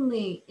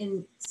certainly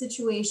in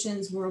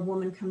situations where a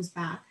woman comes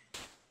back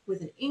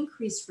with an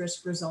increased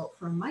risk result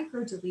for a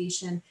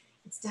microdeletion,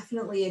 it's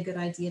definitely a good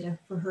idea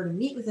for her to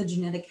meet with a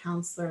genetic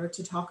counselor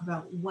to talk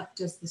about what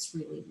does this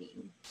really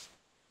mean.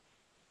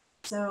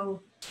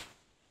 So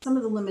some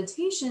of the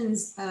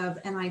limitations of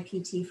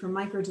NIPT for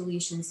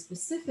microdeletions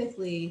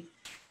specifically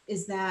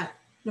is that,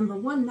 number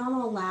one, not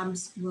all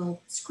labs will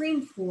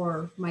screen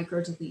for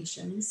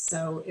microdeletions.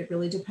 So it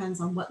really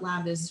depends on what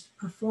lab is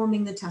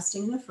performing the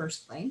testing in the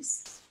first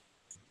place.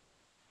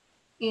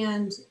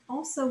 And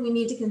also we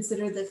need to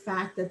consider the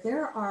fact that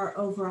there are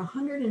over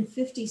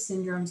 150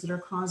 syndromes that are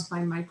caused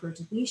by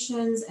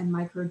microdeletions and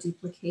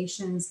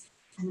microduplications,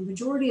 and the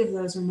majority of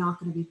those are not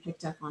going to be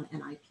picked up on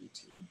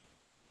NIPT.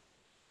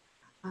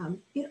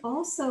 It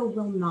also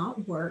will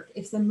not work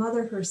if the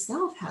mother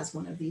herself has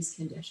one of these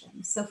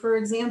conditions. So for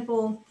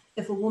example,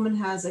 if a woman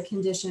has a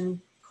condition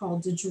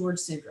called DiGeorge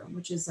syndrome,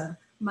 which is a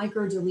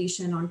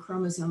microdeletion on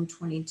chromosome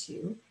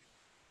 22,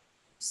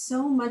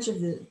 so much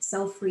of the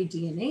cell-free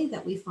DNA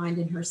that we find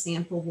in her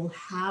sample will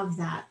have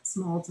that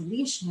small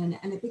deletion,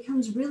 and it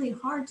becomes really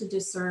hard to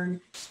discern,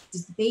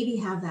 does the baby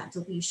have that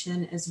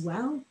deletion as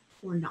well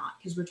or not?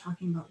 Because we're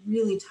talking about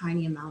really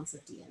tiny amounts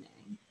of DNA.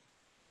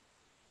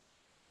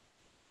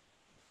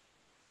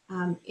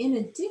 In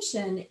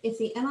addition, if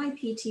the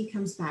NIPT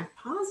comes back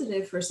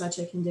positive for such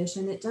a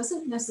condition, it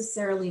doesn't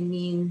necessarily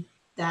mean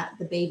that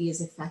the baby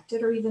is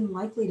affected or even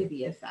likely to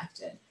be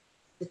affected.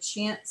 The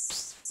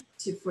chance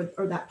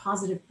or that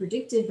positive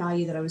predictive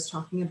value that I was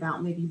talking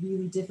about may be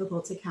really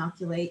difficult to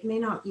calculate, may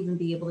not even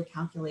be able to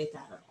calculate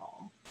that at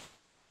all.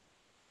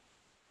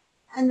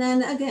 And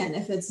then again,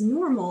 if it's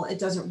normal, it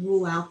doesn't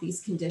rule out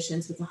these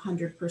conditions with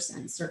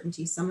 100%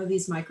 certainty. Some of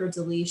these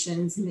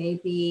microdeletions may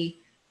be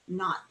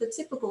not the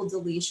typical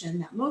deletion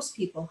that most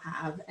people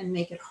have and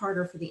make it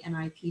harder for the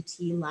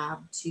NIPT lab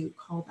to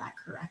call that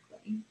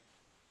correctly.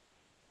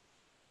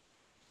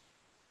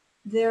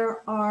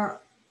 There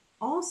are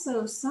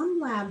also some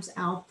labs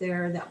out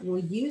there that will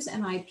use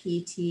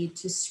NIPT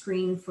to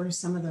screen for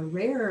some of the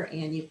rarer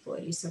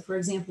aneuploidies. So for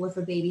example, if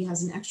a baby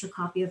has an extra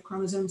copy of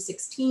chromosome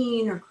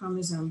 16 or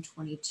chromosome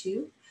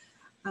 22.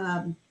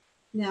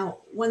 Now,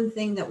 one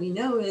thing that we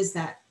know is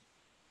that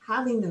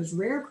having those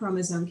rare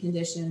chromosome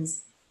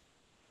conditions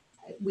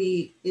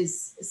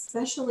is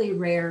especially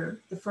rare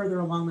the further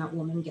along that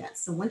woman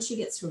gets. So once she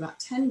gets to about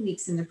 10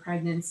 weeks in the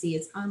pregnancy,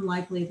 it's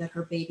unlikely that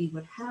her baby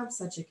would have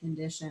such a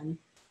condition,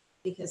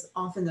 because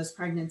often those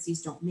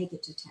pregnancies don't make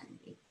it to 10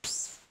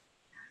 weeks.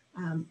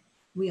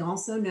 We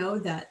also know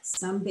that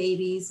some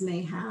babies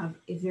may have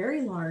a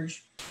very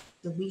large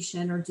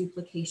deletion or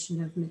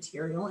duplication of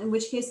material, in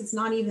which case it's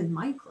not even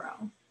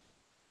micro.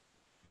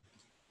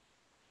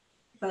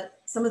 But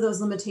some of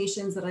those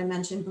limitations that I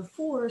mentioned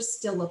before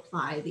still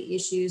apply. The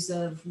issues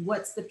of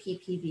what's the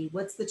PPV,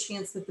 what's the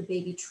chance that the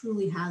baby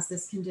truly has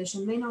this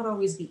condition may not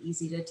always be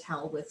easy to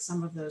tell with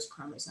some of those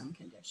chromosome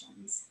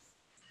conditions.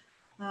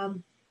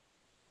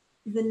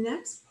 The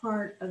next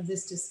part of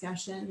this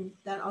discussion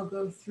that I'll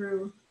go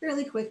through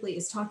fairly quickly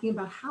is talking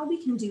about how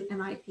we can do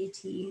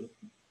NIPT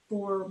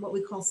for what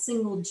we call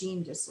single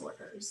gene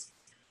disorders.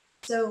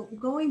 So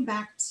going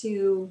back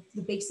to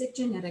the basic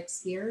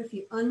genetics here, if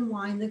you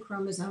unwind the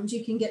chromosomes,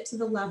 you can get to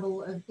the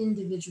level of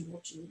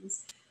individual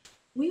genes.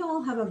 We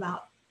all have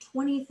about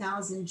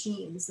 20,000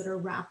 genes that are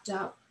wrapped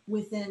up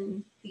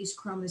within these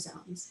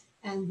chromosomes.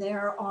 And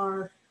there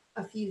are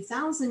a few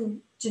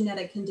thousand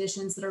genetic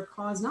conditions that are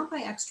caused not by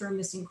extra or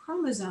missing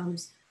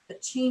chromosomes,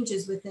 but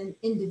changes within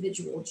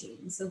individual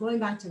genes. So going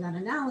back to that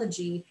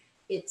analogy,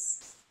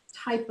 it's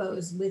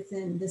typos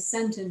within the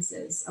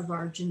sentences of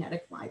our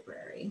genetic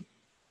library.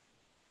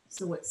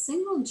 So what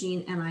single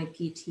gene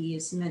NIPT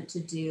is meant to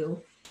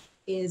do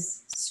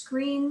is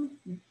screen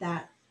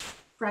that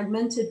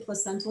fragmented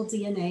placental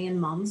DNA in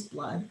mom's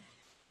blood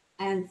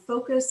and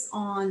focus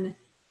on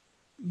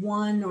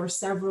one or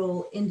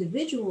several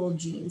individual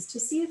genes to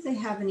see if they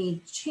have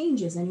any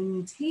changes, any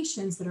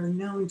mutations that are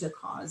known to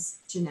cause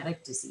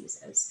genetic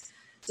diseases.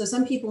 So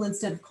some people,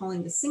 instead of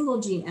calling the single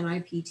gene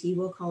NIPT,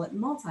 will call it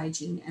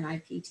multi-gene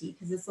NIPT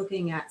because it's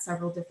looking at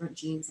several different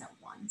genes at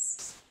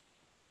once.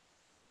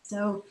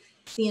 So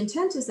the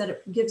intent is that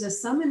it gives us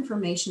some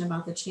information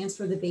about the chance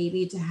for the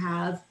baby to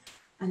have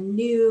a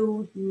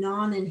new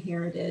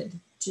non-inherited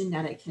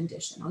genetic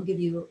condition. I'll give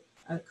you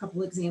a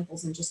couple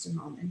examples in just a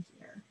moment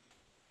here.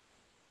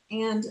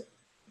 And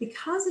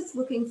because it's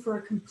looking for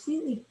a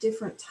completely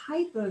different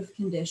type of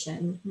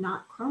condition,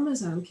 not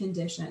chromosome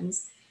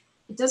conditions,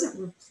 it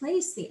doesn't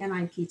replace the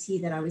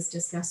NIPT that I was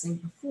discussing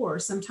before.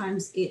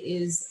 Sometimes it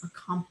is a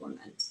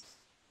complement.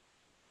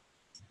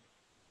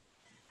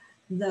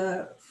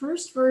 The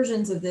first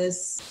versions of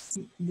this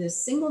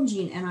single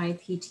gene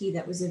NIPT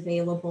that was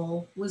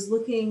available was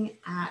looking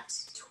at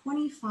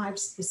 25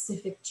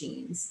 specific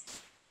genes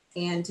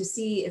and to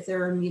see if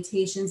there are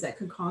mutations that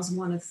could cause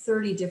one of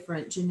 30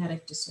 different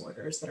genetic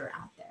disorders that are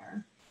out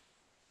there.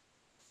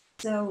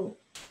 So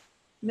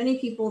many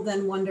people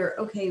then wonder,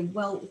 okay,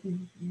 well,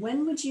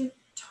 when would you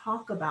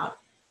talk about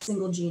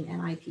single gene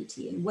NIPT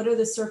and what are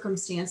the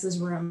circumstances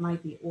where it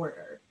might be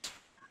ordered?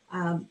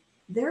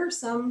 There are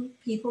some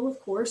people, of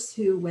course,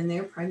 who, when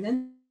they're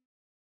pregnant,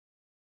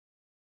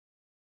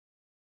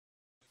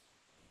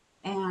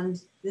 and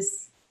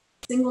this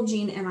single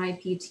gene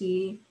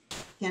NIPT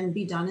can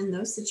be done in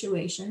those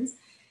situations.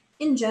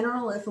 In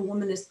general, if a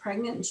woman is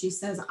pregnant and she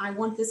says, I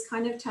want this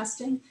kind of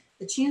testing,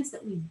 the chance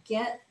that we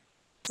get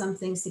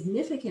something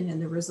significant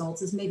in the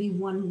results is maybe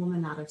 1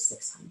 woman out of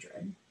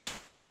 600.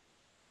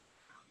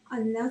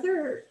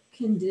 Another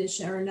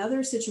condition or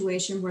another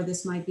situation where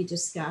this might be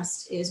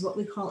discussed is what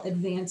we call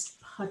advanced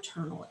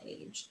paternal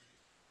age.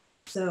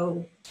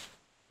 So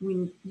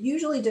we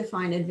usually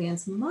define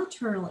advanced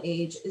maternal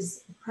age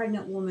as a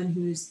pregnant woman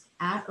who's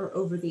at or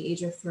over the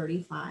age of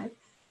 35.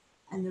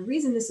 And the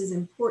reason this is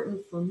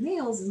important for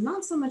males is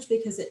not so much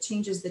because it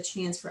changes the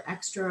chance for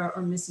extra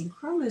or missing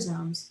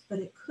chromosomes, but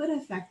it could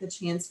affect the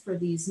chance for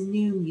these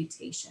new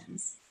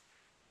mutations.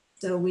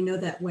 So we know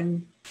that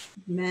when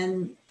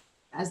men,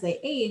 as they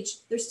age,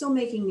 they're still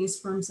making new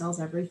sperm cells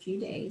every few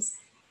days.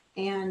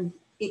 And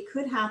it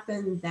could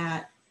happen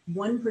that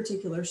one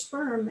particular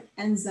sperm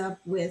ends up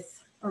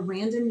with a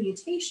random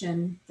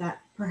mutation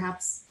that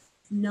perhaps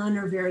none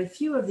or very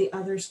few of the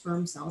other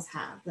sperm cells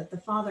have, that the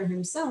father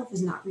himself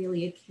is not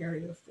really a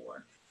carrier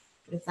for.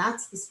 But if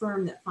that's the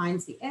sperm that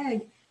finds the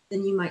egg,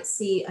 then you might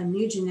see a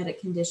new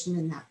genetic condition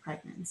in that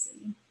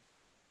pregnancy.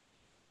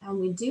 And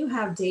we do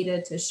have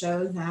data to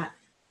show that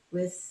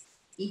with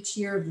each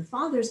year of the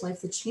father's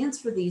life, the chance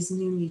for these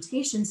new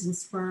mutations in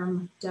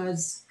sperm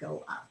does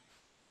go up.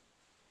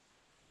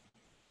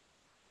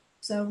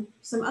 So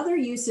some other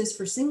uses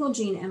for single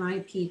gene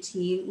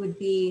NIPT would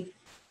be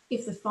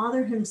if the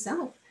father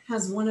himself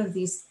has one of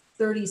these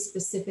 30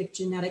 specific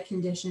genetic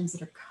conditions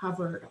that are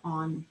covered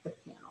on the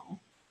panel.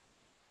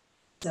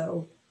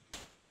 So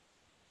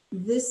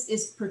this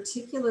is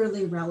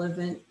particularly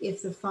relevant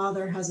if the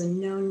father has a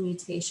known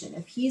mutation.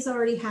 If he's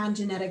already had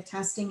genetic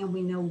testing and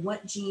we know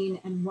what gene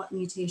and what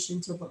mutation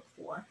to look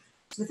for.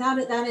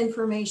 Without that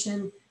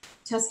information,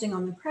 testing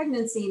on the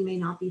pregnancy may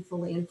not be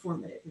fully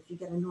informative. If you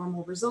get a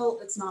normal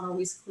result, it's not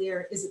always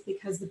clear. Is it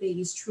because the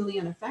baby's truly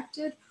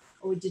unaffected,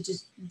 or did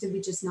we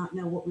just not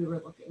know what we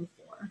were looking for?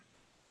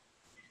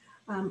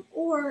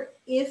 Or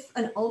if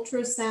an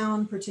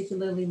ultrasound,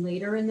 particularly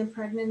later in the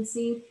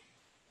pregnancy,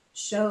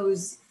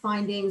 shows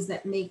findings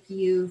that make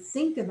you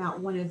think about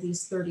one of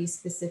these 30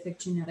 specific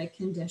genetic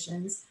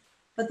conditions,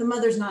 but the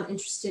mother's not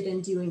interested in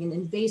doing an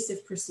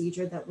invasive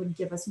procedure that would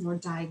give us more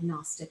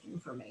diagnostic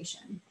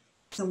information.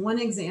 So one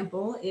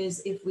example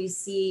is if we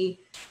see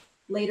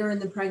later in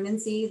the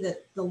pregnancy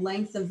that the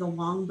length of the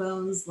long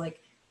bones,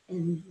 like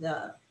in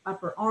the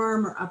upper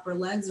arm or upper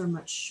legs, are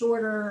much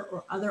shorter,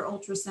 or other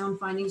ultrasound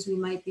findings, we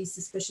might be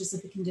suspicious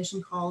of a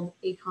condition called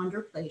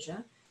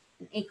achondroplasia.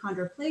 And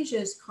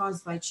achondroplasia is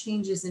caused by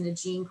changes in a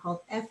gene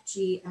called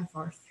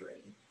FGFR3.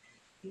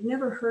 You've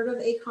never heard of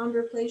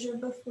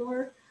achondroplasia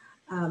before,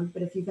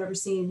 but if you've ever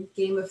seen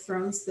Game of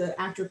Thrones, the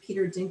actor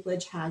Peter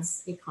Dinklage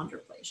has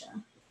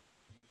achondroplasia.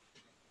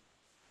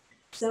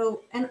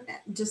 So, and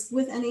just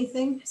with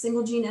anything,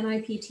 single gene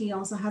NIPT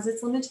also has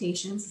its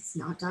limitations. It's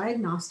not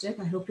diagnostic.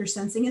 I hope you're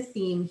sensing a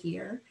theme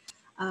here.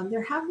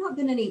 There have not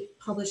been any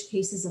published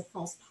cases of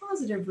false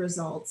positive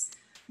results,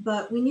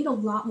 but we need a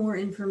lot more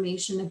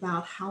information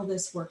about how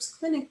this works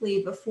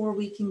clinically before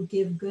we can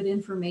give good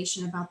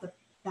information about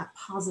that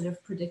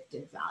positive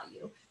predictive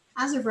value.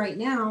 As of right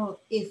now,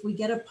 if we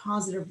get a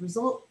positive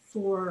result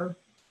for,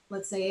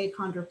 let's say,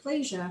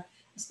 achondroplasia,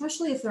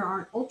 especially if there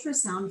aren't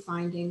ultrasound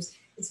findings,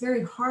 it's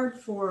very hard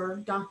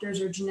for doctors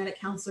or genetic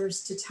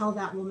counselors to tell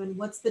that woman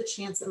what's the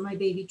chance that my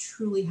baby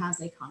truly has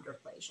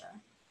achondroplasia.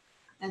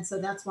 And so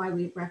that's why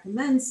we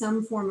recommend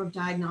some form of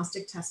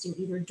diagnostic testing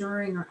either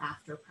during or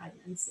after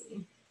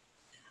pregnancy.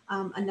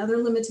 Another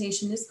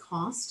limitation is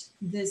cost.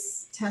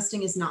 This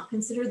testing is not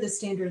considered the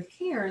standard of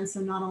care, and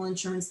so not all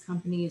insurance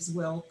companies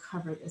will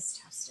cover this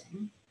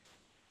testing.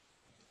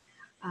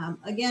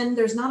 Again,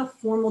 there's not a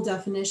formal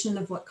definition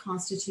of what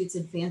constitutes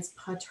advanced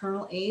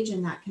paternal age,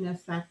 and that can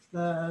affect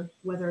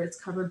whether it's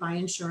covered by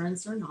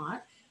insurance or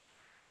not.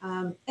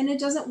 And it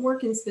doesn't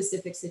work in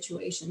specific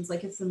situations,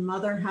 like if the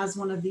mother has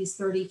one of these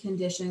 30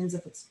 conditions,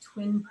 if it's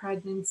twin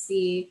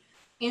pregnancy,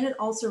 and it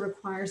also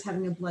requires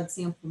having a blood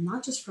sample,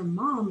 not just from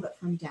mom, but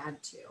from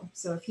dad too.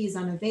 So if he's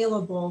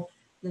unavailable,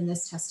 then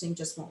this testing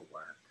just won't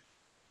work.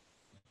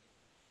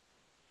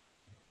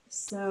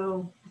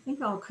 So I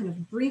think I'll kind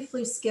of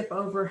briefly skip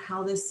over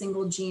how this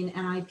single gene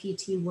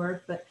NIPT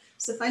work, but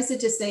suffice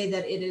it to say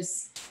that it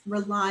is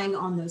relying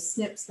on those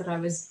SNPs that I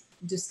was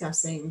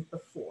discussing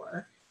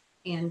before,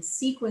 and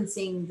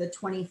sequencing the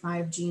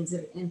 25 genes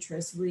of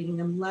interest, reading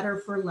them letter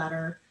for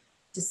letter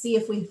to see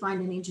if we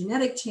find any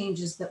genetic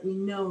changes that we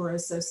know are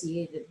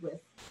associated with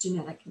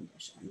genetic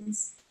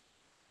conditions.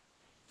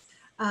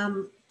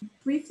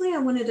 Briefly, I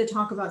wanted to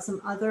talk about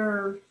some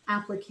other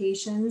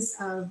applications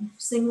of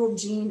single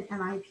gene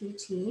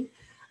NIPT.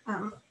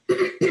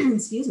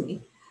 Excuse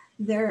me.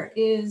 There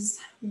is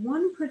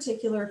one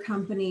particular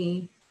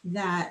company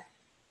that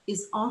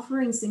is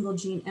offering single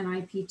gene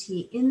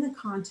NIPT in the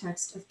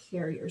context of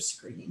carrier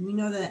screening. We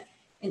know that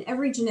in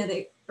every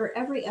genetic or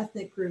every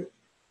ethnic group,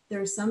 there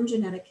are some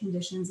genetic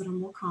conditions that are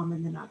more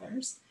common than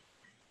others.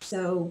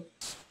 So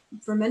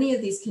for many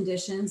of these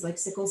conditions like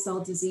sickle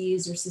cell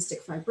disease or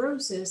cystic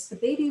fibrosis, the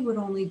baby would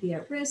only be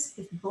at risk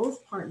if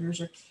both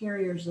partners are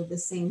carriers of the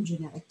same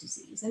genetic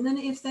disease. And then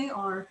if they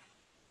are,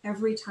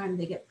 every time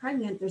they get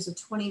pregnant, there's a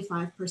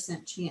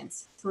 25%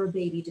 chance for a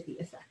baby to be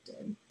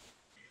affected.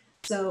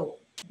 So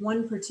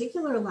one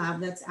particular lab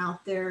that's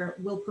out there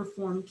will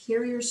perform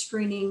carrier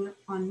screening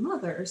on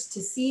mothers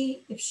to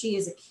see if she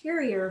is a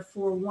carrier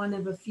for one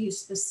of a few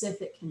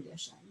specific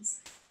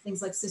conditions,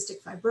 things like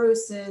cystic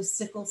fibrosis,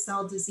 sickle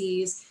cell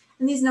disease.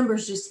 And these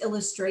numbers just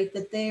illustrate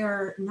that they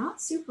are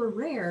not super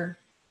rare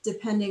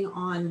depending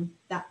on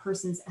that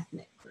person's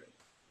ethnic group.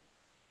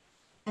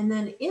 And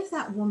then if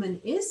that woman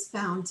is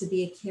found to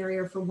be a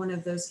carrier for one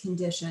of those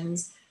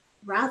conditions,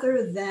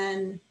 rather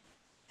than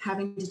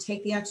having to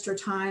take the extra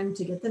time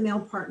to get the male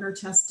partner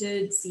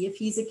tested, see if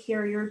he's a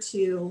carrier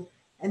too,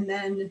 and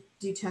then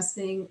do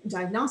testing,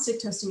 diagnostic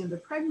testing of the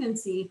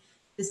pregnancy,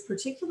 this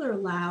particular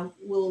lab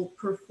will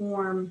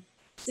perform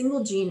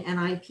single gene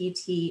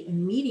NIPT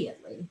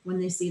immediately when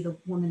they see the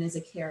woman as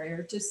a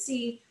carrier to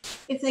see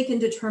if they can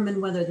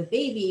determine whether the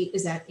baby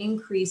is at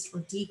increased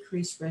or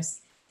decreased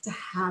risk to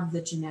have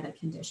the genetic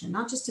condition,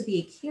 not just to be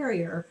a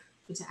carrier,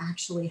 but to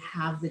actually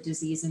have the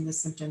disease and the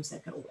symptoms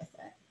that go with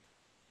it.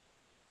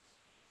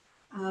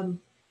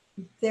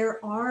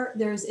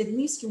 There's at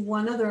least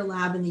one other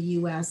lab in the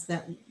US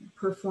that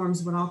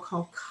performs what I'll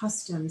call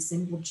custom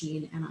single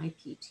gene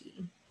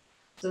NIPT.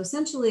 So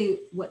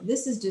essentially what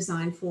this is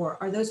designed for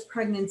are those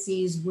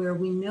pregnancies where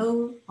we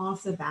know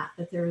off the bat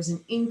that there is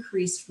an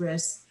increased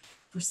risk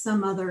for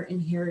some other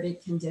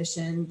inherited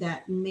condition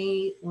that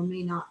may or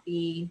may not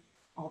be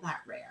all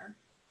that rare.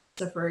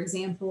 So for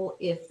example,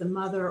 if the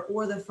mother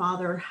or the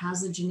father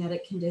has a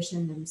genetic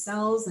condition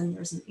themselves, and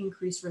there's an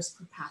increased risk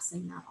for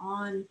passing that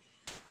on.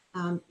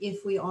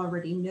 If we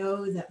already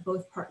know that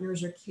both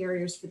partners are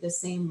carriers for the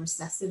same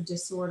recessive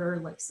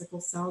disorder like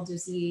sickle cell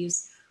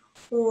disease,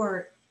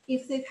 or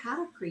if they've had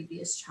a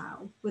previous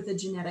child with a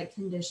genetic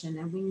condition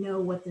and we know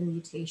what the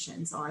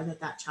mutations are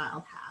that that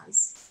child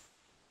has.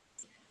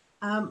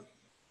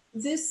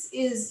 This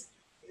is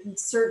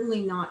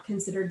certainly not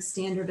considered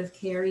standard of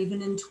care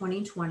even in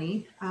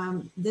 2020.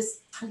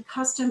 This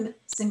custom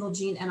single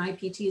gene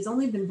NIPT has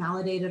only been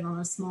validated on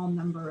a small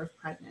number of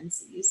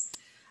pregnancies.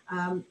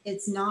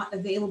 It's not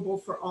available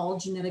for all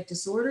genetic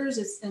disorders,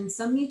 and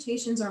some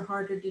mutations are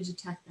harder to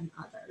detect than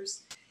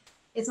others.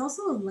 It's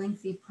also a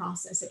lengthy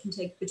process. It can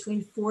take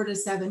between 4 to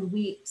 7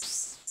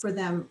 weeks for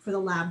the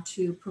lab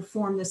to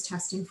perform this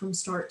testing from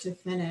start to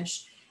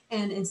finish.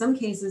 And in some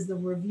cases, they'll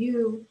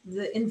review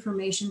the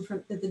information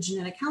that the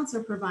genetic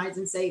counselor provides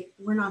and say,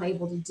 we're not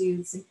able to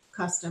do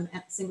custom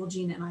single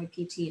gene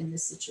NIPT in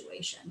this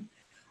situation.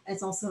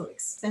 It's also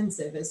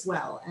expensive as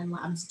well, and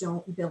labs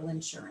don't bill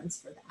insurance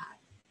for that.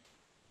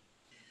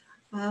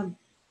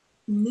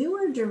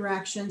 Newer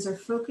directions are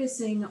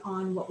focusing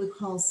on what we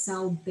call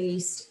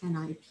cell-based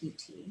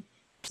NIPT.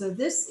 So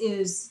this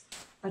is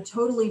a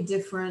totally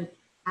different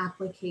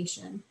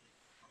application.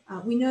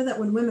 We know that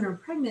when women are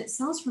pregnant,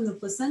 cells from the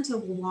placenta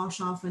will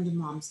wash off into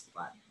mom's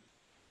blood.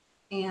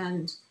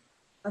 And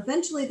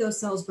eventually those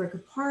cells break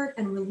apart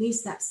and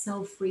release that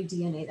cell-free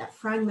DNA, that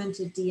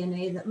fragmented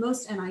DNA that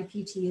most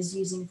NIPT is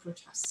using for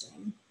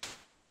testing.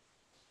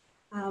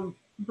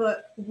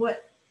 But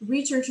what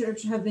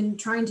researchers have been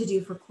trying to do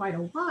for quite a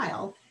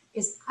while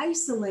is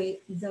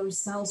isolate those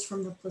cells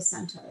from the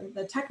placenta.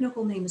 The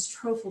technical name is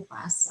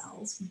trophoblast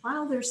cells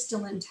while they're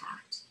still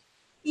intact.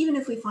 Even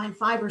if we find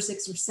 5 or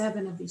 6 or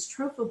 7 of these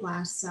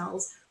trophoblast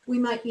cells, we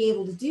might be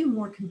able to do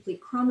more complete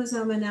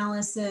chromosome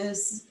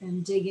analysis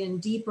and dig in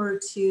deeper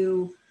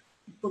to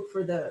look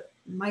for the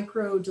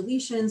micro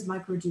deletions,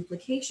 micro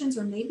duplications,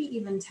 or maybe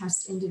even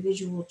test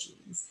individual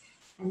genes,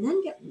 and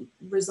then get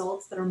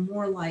results that are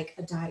more like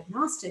a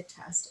diagnostic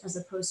test as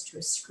opposed to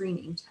a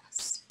screening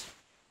test.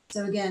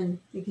 So again,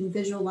 you can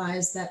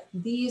visualize that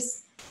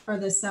these are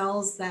the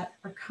cells that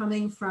are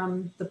coming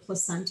from the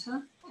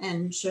placenta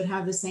and should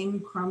have the same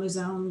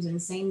chromosomes and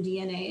same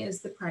DNA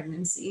as the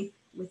pregnancy,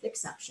 with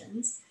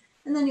exceptions.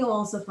 And then you'll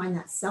also find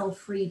that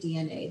cell-free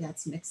DNA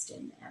that's mixed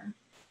in there.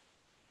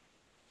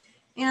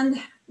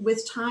 And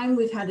with time,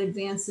 we've had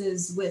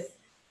advances with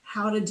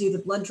how to do the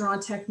blood draw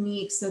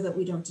technique so that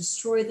we don't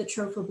destroy the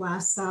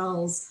trophoblast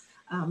cells.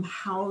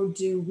 How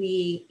do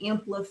we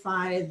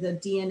amplify the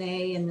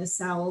DNA in the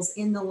cells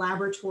in the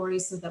laboratory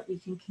so that we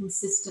can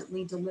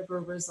consistently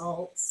deliver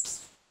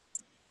results?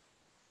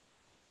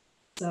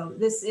 So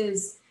this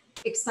is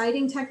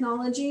exciting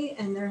technology,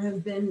 and there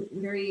have been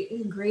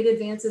very great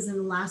advances in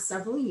the last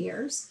several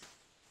years.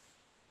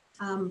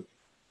 Now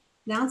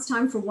it's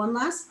time for one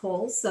last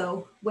poll,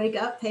 so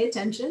wake up, pay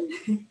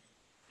attention.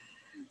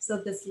 So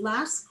this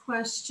last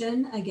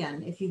question,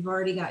 again, if you've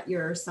already got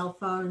your cell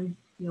phone,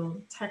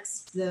 you'll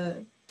text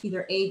the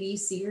either A, B,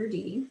 C, or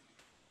D.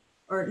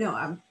 Or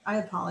no, I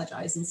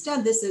apologize.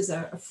 Instead, this is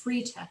a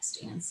free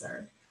text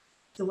answer.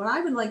 So what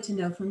I would like to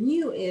know from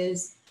you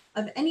is,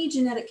 of any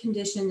genetic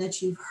condition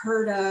that you've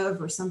heard of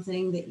or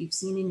something that you've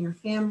seen in your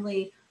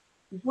family,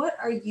 what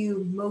are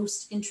you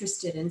most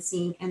interested in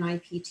seeing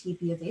NIPT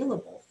be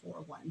available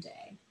for one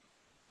day?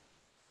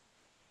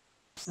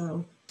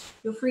 So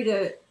feel free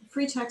to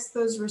free text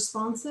those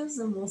responses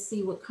and we'll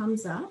see what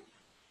comes up.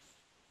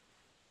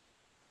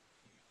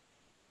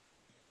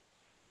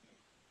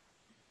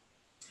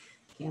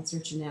 Cancer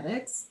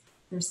genetics.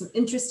 There's some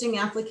interesting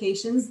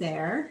applications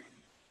there.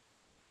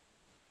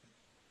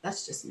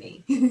 That's just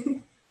me.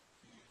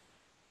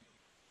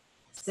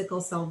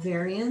 Sickle cell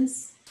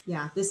variants.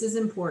 Yeah, this is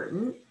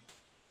important.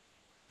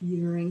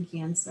 Uterine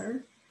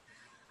cancer.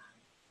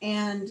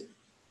 And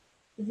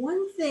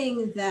one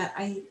thing that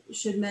I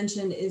should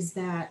mention is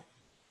that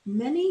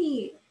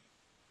many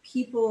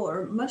people,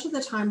 or much of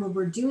the time when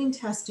we're doing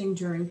testing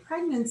during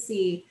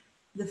pregnancy,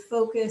 the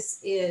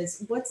focus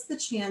is what's the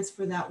chance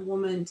for that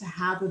woman to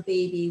have a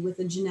baby with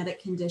a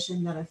genetic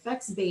condition that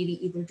affects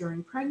baby either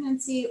during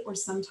pregnancy or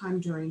sometime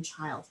during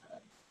childhood.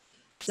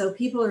 So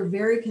people are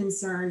very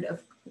concerned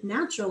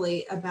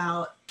naturally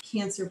about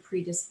cancer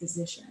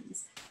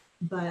predispositions,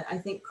 but I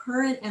think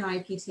current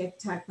NIPT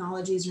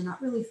technologies are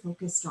not really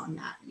focused on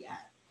that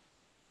yet.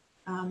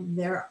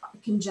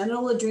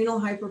 Congenital adrenal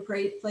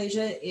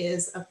hyperplasia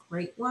is a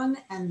great one,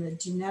 and the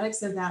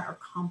genetics of that are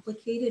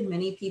complicated.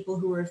 Many people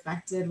who are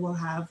affected will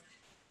have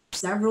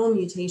several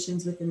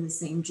mutations within the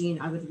same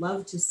gene. I would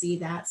love to see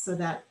that so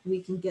that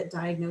we can get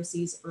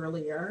diagnoses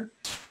earlier.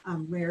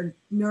 Rare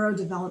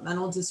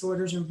neurodevelopmental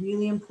disorders are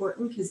really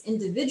important because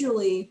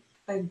individually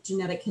a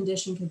genetic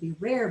condition can be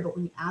rare, but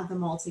when you add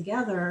them all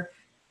together,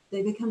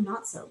 they become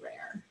not so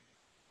rare.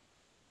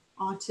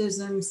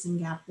 Autism,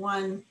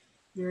 SYNGAP1,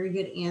 very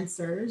good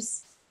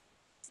answers.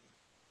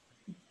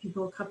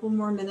 People, a couple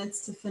more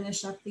minutes to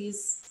finish up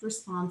these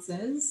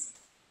responses.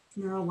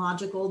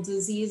 Neurological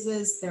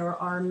diseases, there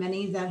are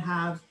many that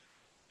have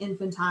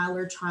infantile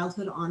or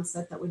childhood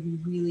onset that would be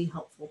really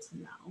helpful to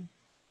know.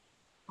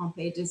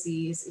 Pompe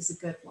disease is a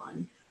good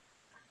one.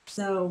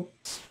 So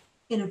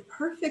in a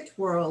perfect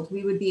world,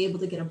 we would be able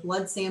to get a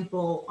blood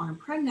sample on a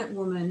pregnant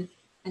woman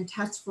and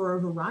test for a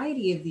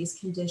variety of these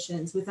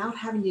conditions without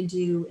having to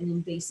do an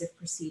invasive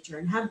procedure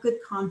and have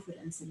good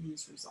confidence in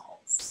these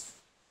results.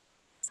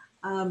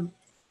 One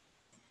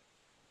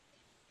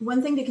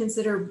thing to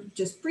consider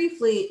just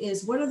briefly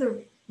is what are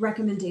the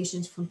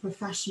recommendations from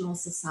professional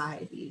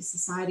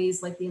societies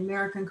like the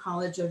American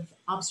College of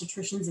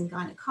Obstetricians and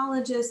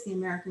Gynecologists, the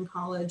American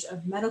College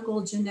of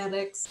Medical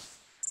Genetics,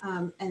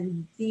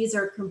 and these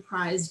are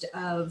comprised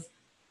of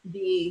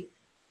the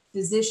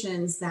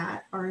physicians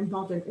that are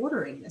involved in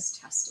ordering this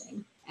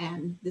testing.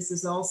 And this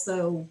is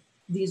also,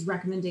 these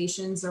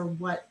recommendations are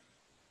what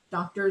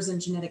doctors and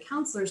genetic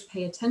counselors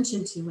pay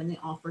attention to when they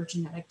offer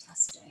genetic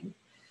testing.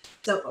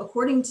 So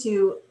according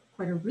to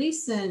quite a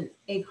recent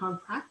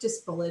ACOG practice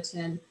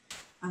bulletin,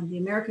 the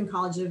American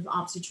College of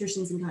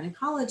Obstetricians and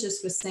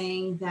Gynecologists was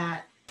saying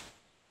that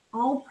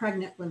all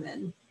pregnant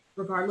women,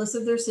 regardless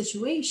of their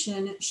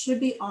situation,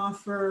 should be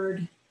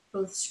offered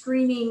both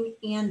screening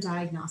and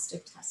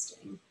diagnostic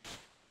testing.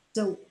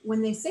 So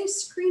when they say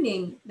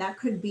screening, that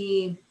could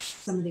be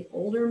some of the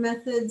older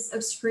methods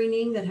of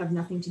screening that have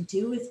nothing to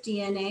do with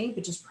DNA,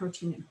 but just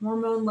protein and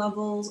hormone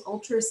levels,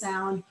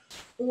 ultrasound,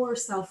 or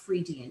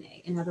cell-free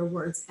DNA, in other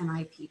words,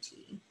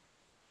 NIPT.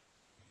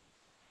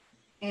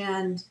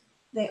 And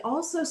they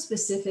also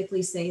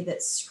specifically say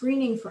that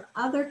screening for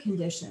other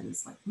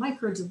conditions like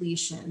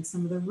microdeletions,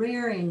 some of the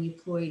rare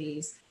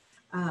aneuploidies,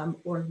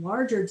 or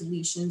larger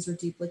deletions or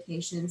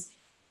duplications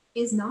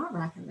is not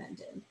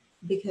recommended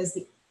because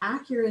the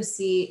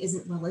accuracy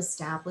isn't well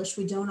established.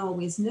 We don't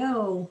always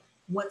know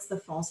what's the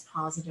false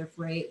positive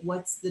rate,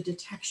 what's the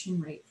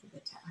detection rate for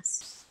the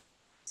test,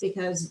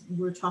 because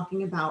we're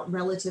talking about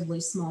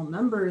relatively small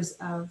numbers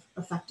of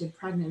affected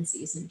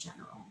pregnancies in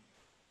general.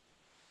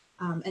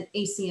 An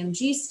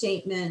ACMG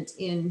statement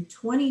in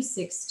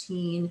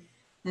 2016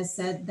 has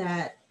said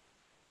that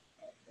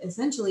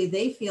essentially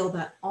they feel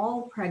that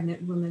all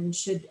pregnant women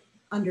should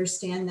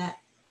understand that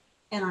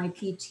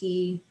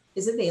NIPT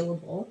is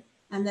available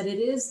and that it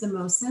is the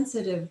most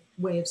sensitive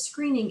way of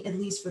screening, at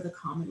least for the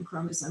common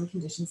chromosome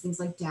conditions, things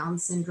like Down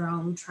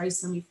syndrome,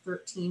 trisomy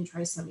 13,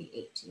 trisomy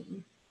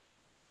 18.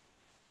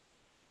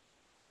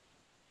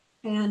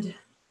 And a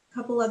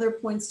couple other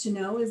points to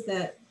know is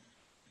that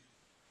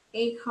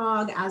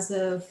ACOG, as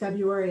of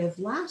February of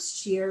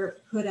last year,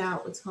 put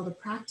out what's called a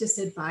practice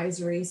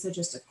advisory. So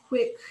just a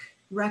quick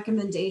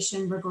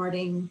recommendation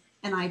regarding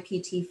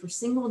NIPT for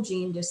single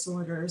gene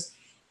disorders,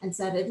 and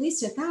said, at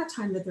least at that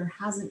time, that there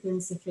hasn't been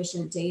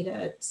sufficient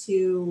data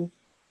to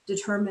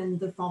determine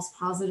the false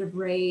positive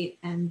rate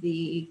and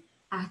the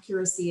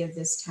accuracy of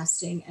this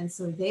testing. And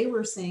so they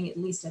were saying, at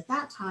least at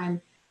that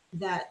time,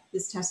 that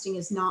this testing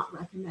is not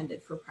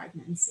recommended for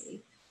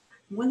pregnancy.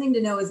 One thing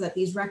to know is that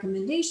these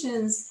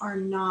recommendations are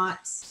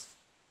not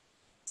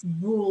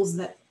rules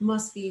that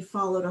must be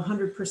followed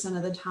 100%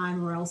 of the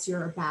time, or else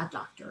you're a bad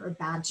doctor or a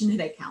bad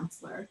genetic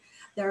counselor.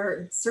 There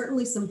are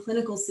certainly some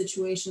clinical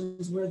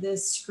situations where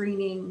this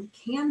screening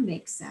can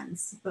make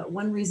sense. But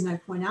one reason I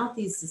point out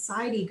these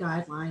society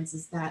guidelines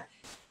is that,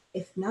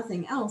 if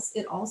nothing else,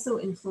 it also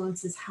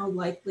influences how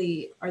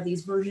likely are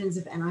these versions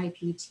of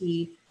NIPT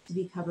to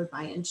be covered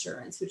by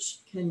insurance, which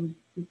can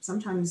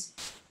sometimes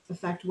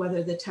affect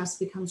whether the test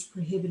becomes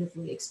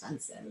prohibitively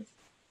expensive.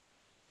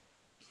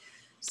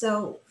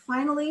 So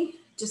finally,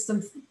 just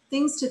some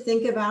things to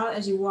think about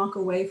as you walk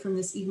away from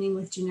this Evening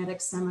with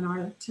Genetics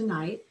seminar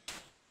tonight.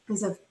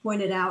 As I've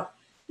pointed out,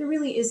 there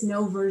really is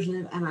no version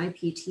of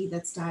NIPT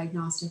that's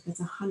diagnostic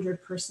that's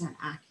 100%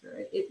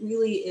 accurate. It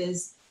really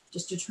is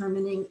just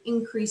determining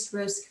increased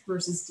risk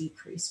versus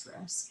decreased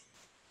risk.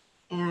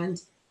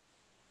 And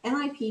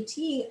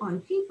NIPT on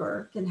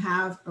paper can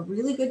have a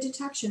really good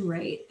detection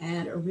rate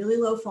and a really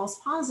low false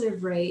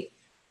positive rate,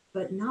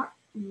 but not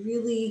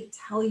really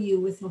tell you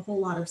with a whole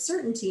lot of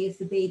certainty if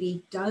the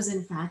baby does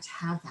in fact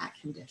have that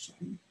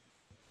condition.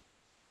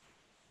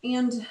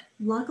 And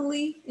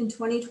luckily in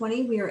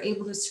 2020, we are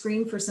able to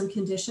screen for some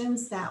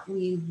conditions that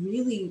we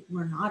really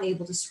were not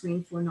able to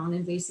screen for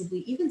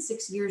non-invasively even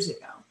 6 years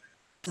ago.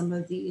 Some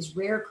of these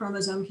rare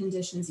chromosome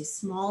conditions, these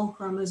small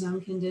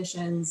chromosome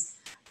conditions,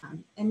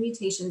 and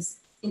mutations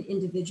in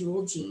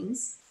individual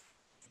genes.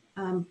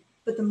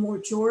 But the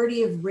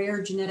majority of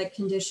rare genetic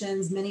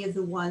conditions, many of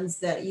the ones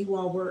that you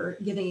all were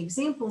giving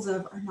examples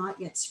of, are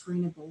not yet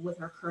screenable with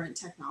our current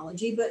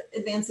technology, but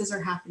advances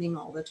are happening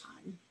all the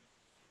time.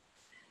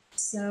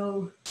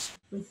 So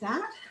with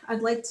that,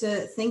 I'd like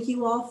to thank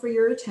you all for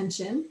your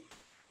attention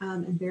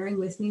and bearing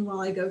with me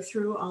while I go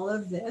through all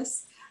of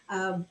this.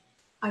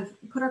 I've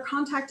put our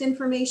contact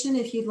information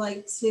if you'd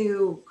like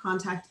to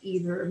contact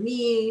either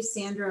me,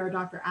 Sandra, or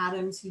Dr.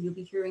 Adams, who you'll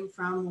be hearing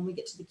from when we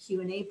get to the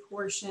Q&A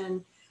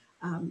portion.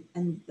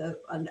 And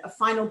a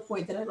final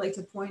point that I'd like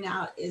to point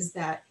out is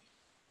that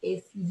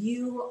if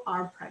you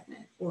are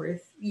pregnant, or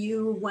if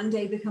you one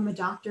day become a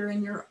doctor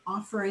and you're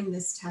offering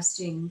this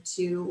testing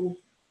to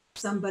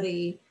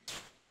somebody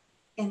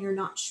and you're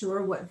not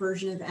sure what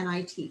version of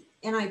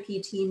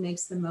NIPT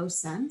makes the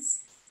most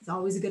sense, it's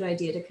always a good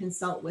idea to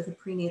consult with a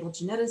prenatal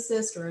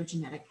geneticist or a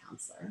genetic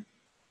counselor.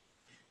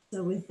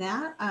 So with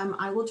that,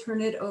 I will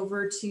turn it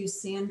over to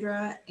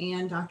Sandra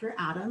and Dr.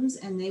 Adams,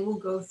 and they will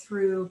go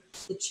through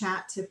the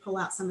chat to pull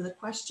out some of the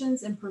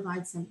questions and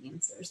provide some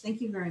answers.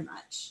 Thank you very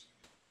much.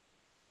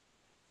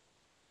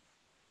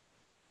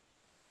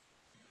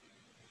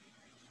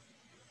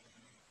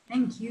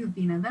 Thank you,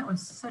 Veena. That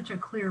was such a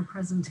clear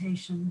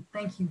presentation.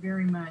 Thank you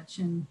very much.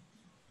 And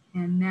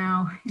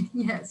now,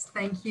 yes,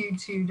 thank you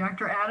to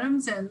Dr.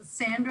 Adams and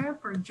Sandra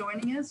for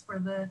joining us for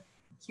the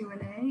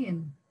Q&A,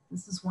 and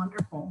this is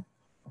wonderful.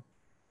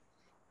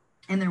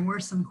 And there were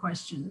some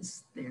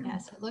questions there.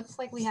 Yes, it looks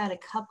like we had a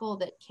couple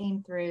that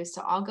came through.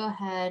 So I'll go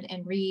ahead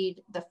and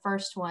read the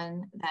first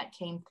one that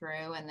came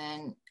through, and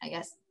then I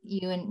guess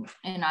you and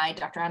I,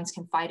 Dr. Adams,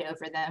 can fight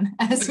over them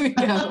as we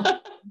go.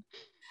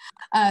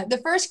 The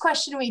first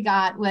question we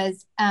got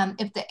was,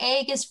 if the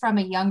egg is from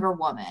a younger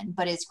woman,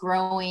 but is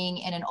growing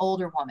in an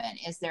older woman,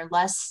 is there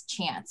less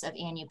chance of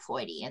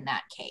aneuploidy in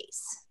that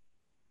case?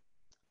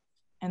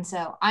 And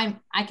so I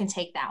can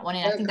take that one.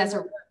 And I think it's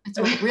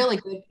a really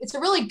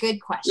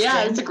good question.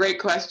 Yeah, it's a great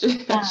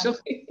question,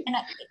 actually. And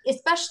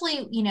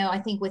especially, you know, I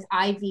think with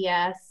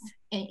IVF,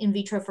 in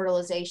vitro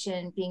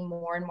fertilization being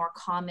more and more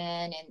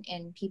common,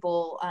 and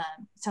people,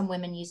 some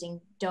women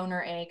using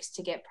donor eggs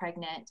to get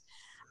pregnant.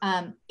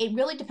 It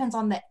really depends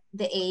on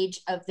the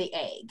age of the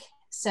egg.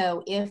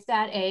 So if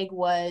that egg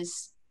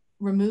was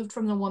removed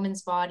from the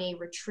woman's body,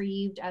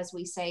 retrieved, as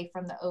we say,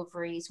 from the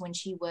ovaries when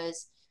she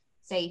was,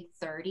 say,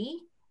 30,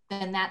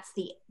 then that's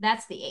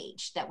the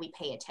age that we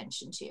pay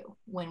attention to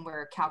when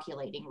we're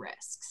calculating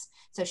risks.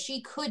 So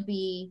she could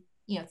be,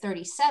 you know,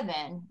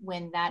 37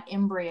 when that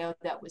embryo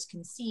that was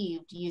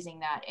conceived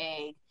using that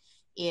egg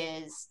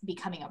is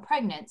becoming a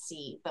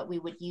pregnancy, but we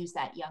would use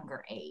that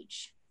younger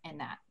age in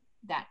that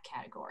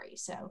category.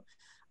 So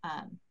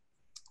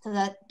so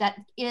that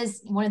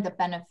is one of the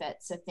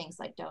benefits of things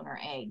like donor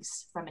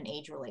eggs from an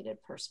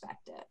age-related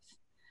perspective.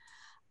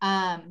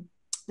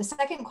 The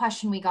second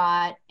question we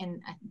got,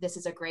 and this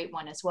is a great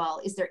one as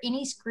well, is there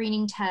any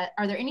screening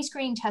are there any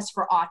screening tests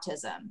for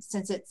autism,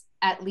 since it's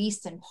at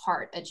least in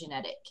part a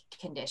genetic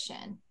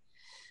condition?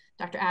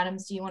 Dr.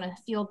 Adams, do you want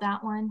to field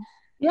that one?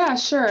 Yeah,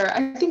 sure.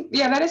 I think,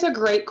 yeah, that is a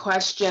great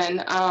question.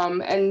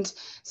 And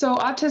so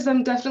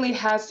autism definitely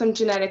has some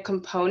genetic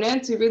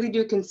components. We really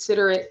do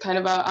consider it kind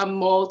of a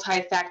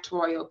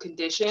multifactorial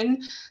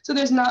condition. So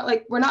there's not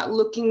like, we're not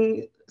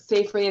looking,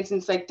 say, for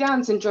instance, like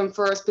Down syndrome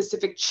for a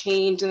specific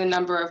change in the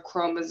number of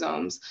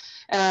chromosomes.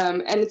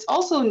 And it's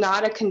also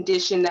not a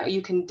condition that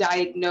you can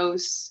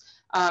diagnose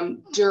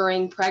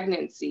during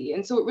pregnancy.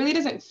 And so it really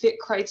doesn't fit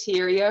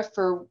criteria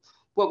for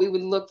what we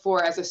would look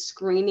for as a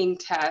screening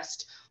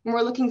test when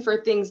we're looking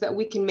for things that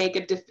we can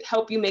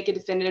help you make a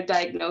definitive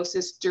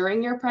diagnosis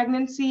during your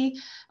pregnancy.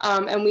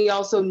 And we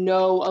also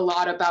know a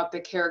lot about the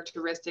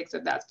characteristics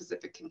of that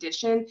specific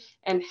condition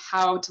and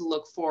how to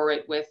look for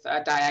it with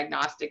a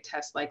diagnostic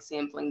test like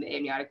sampling the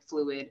amniotic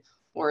fluid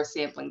or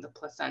sampling the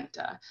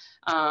placenta.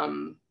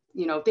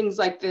 You know, things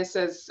like this,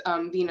 as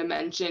Veena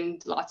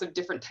mentioned, lots of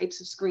different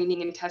types of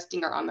screening and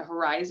testing are on the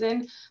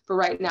horizon, but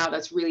right now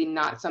that's really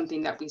not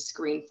something that we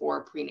screen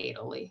for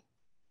prenatally.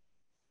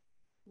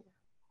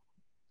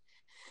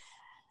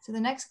 So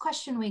the next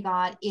question we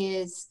got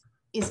is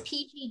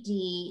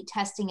PGD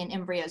testing in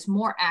embryos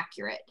more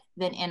accurate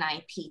than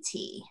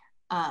NIPT?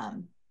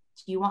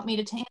 Do you want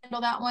me to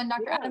handle that one,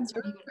 Dr. Adams?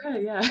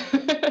 Okay, yeah.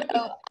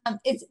 So,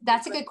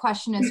 that's a good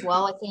question as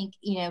well. I think,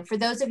 you know, for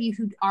those of you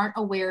who aren't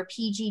aware,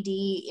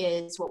 PGD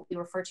is what we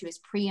refer to as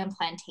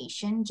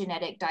pre-implantation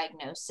genetic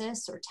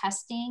diagnosis or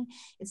testing.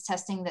 It's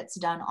testing that's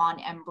done on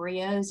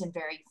embryos, and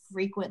very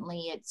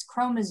frequently it's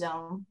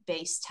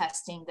chromosome-based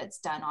testing that's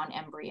done on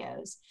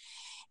embryos.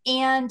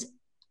 And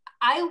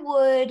I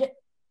would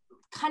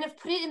kind of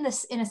put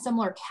it in a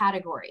similar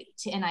category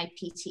to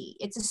NIPT.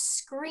 It's a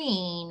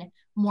screen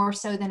more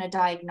so than a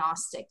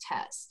diagnostic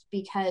test,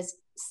 because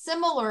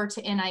similar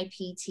to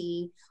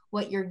NIPT,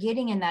 what you're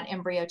getting in that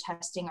embryo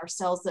testing are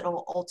cells that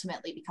will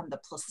ultimately become the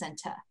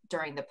placenta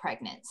during the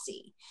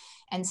pregnancy.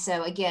 And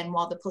so again,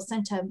 while the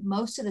placenta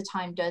most of the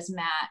time does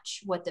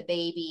match what the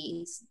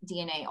baby's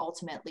DNA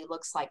ultimately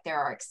looks like, there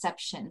are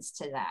exceptions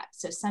to that.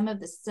 So some of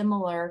the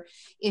similar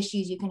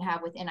issues you can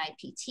have with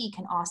NIPT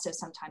can also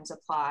sometimes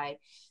apply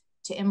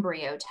to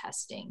embryo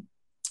testing.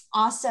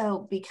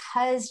 Also,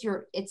 because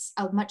it's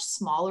a much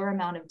smaller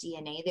amount of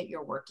DNA that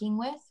you're working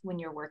with when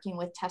you're working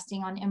with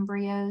testing on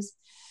embryos,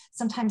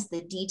 sometimes the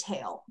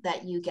detail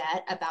that you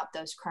get about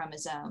those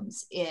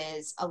chromosomes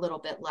is a little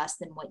bit less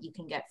than what you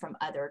can get from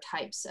other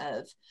types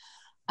of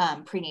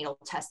prenatal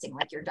testing,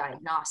 like your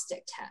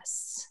diagnostic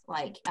tests,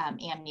 like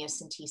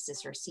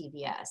amniocentesis or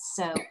CVS.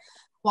 So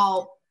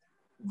while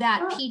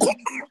that PGD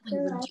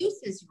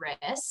reduces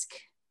risk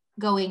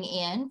going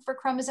in for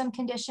chromosome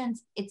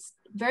conditions, it's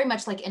very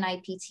much like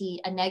NIPT.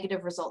 A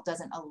negative result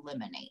doesn't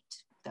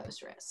eliminate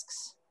those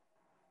risks.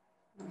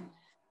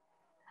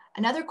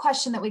 Another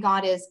question that we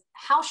got is,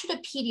 how should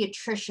a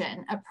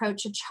pediatrician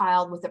approach a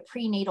child with a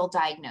prenatal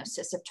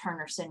diagnosis of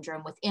Turner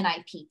syndrome with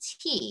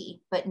NIPT,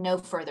 but no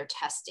further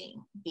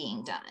testing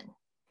being done?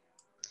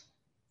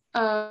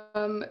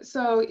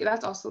 So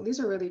that's also, these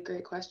are really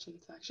great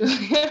questions,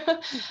 actually.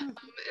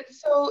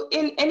 So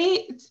in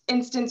any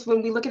instance,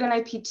 when we look at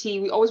NIPT,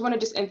 we always want to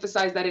just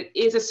emphasize that it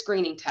is a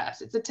screening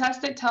test. It's a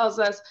test that tells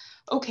us,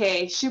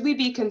 okay, should we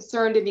be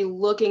concerned and be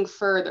looking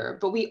further?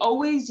 But we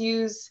always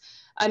use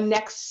a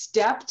next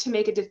step to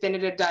make a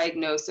definitive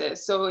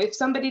diagnosis. So if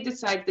somebody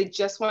decides they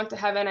just want to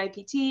have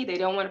NIPT, they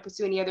don't want to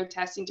pursue any other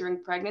testing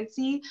during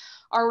pregnancy,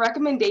 our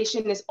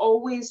recommendation is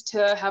always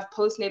to have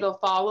postnatal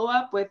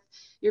follow-up with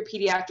your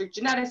pediatric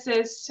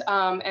geneticist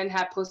and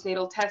have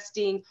postnatal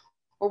testing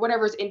or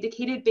whatever is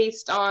indicated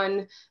based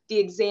on the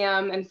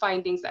exam and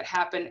findings that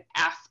happen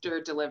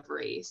after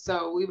delivery.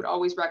 So we would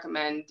always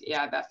recommend,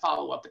 that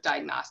follow-up with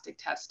diagnostic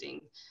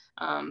testing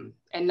and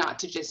not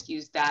to just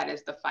use that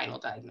as the final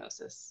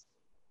diagnosis.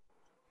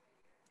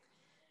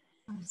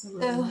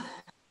 Absolutely. So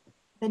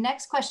the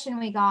next question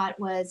we got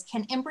was,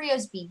 can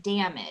embryos be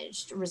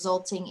damaged,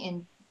 resulting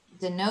in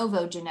de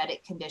novo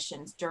genetic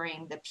conditions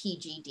during the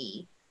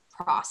PGD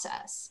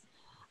process?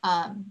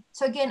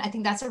 So again, I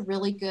think that's a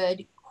really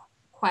good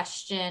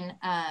question.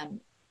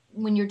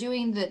 When you're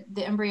doing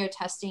the embryo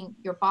testing,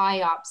 you're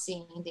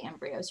biopsying the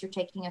embryos. You're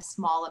taking a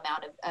small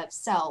amount of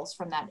cells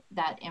from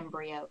that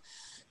embryo.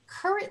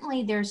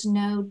 Currently, there's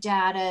no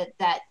data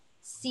that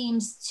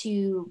seems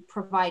to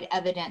provide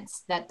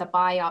evidence that the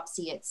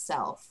biopsy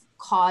itself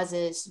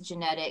causes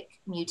genetic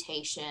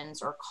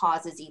mutations or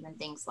causes even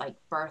things like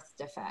birth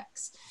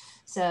defects.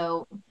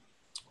 So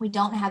we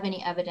don't have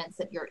any evidence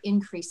that you're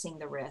increasing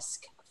the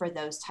risk for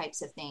those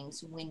types of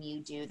things when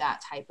you do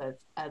that type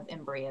of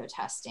embryo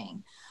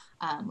testing.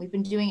 We've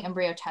been doing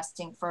embryo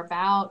testing for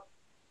about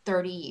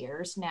 30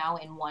 years now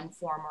in one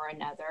form or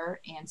another.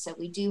 And so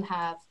we do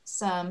have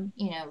some,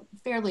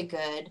 fairly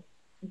good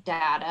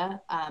data,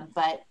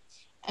 but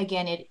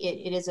again, it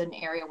is an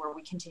area where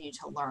we continue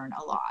to learn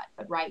a lot.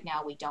 But right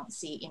now we don't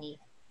see any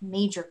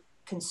major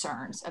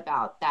concerns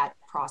about that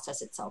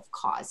process itself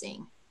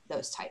causing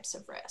those types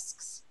of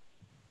risks.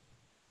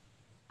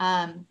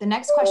 The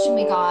next question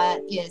we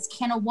got is,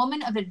 can a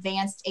woman of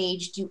advanced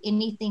age do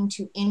anything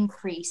to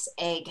increase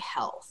egg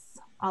health?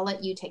 I'll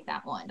let you take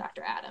that one,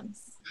 Dr.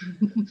 Adams.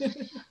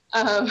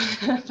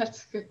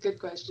 That's a good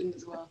question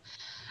as well.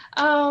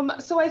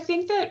 So I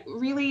think that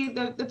really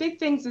the big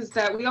things is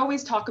that we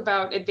always talk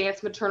about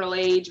advanced maternal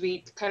age.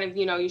 We kind of,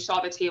 you saw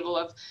the table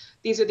of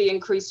these are the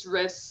increased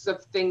risks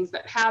of things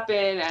that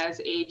happen as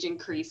age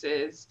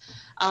increases.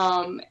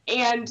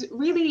 And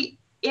really,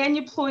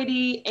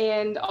 aneuploidy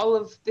and all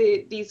of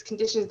these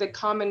conditions, the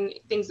common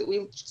things that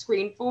we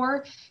screen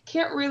for,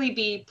 can't really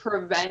be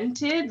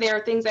prevented. There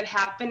are things that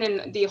happen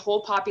in the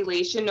whole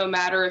population, no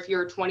matter if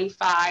you're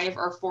 25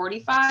 or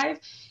 45.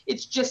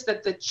 It's just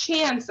that the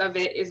chance of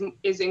it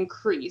is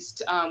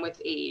increased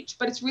with age,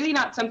 but it's really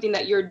not something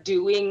that you're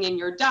doing in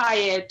your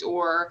diet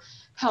or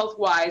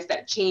health-wise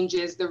that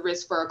changes the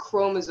risk for a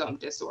chromosome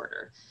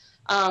disorder.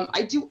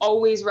 I do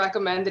always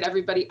recommend that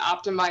everybody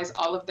optimize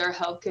all of their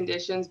health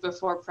conditions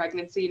before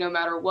pregnancy, no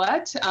matter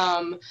what.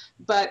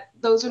 But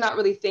those are not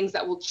really things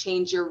that will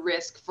change your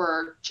risk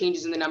for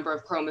changes in the number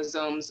of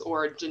chromosomes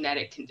or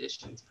genetic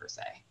conditions per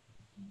se.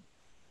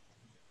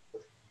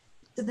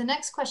 So the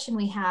next question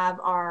we have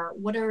are,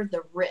 what are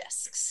the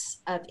risks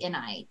of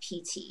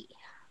NIPT?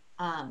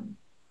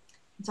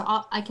 So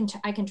I can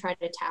try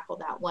to tackle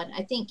that one.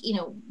 I think, you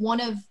know,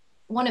 one of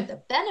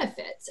the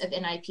benefits of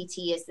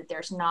NIPT is that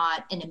there's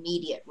not an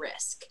immediate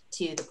risk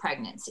to the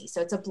pregnancy.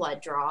 So it's a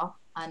blood draw,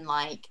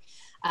 unlike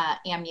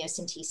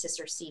amniocentesis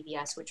or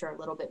CVS, which are a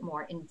little bit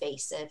more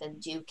invasive and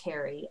do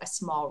carry a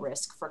small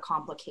risk for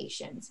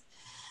complications.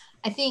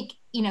 I think,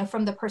 you know,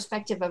 from the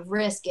perspective of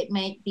risk, it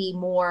might be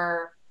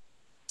more,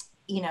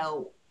 you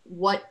know,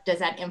 what does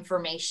that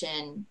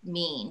information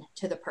mean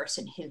to the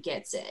person who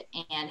gets it,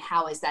 and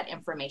how is that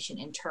information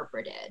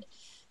interpreted?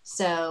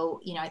 So,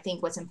 you know, I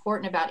think what's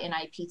important about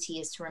NIPT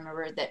is to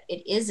remember that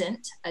it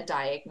isn't a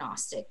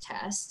diagnostic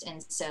test.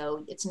 And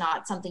so it's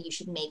not something you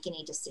should make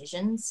any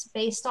decisions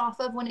based off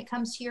of when it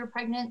comes to your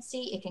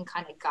pregnancy. It can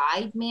kind of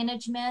guide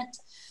management,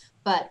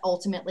 but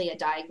ultimately a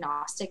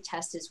diagnostic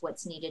test is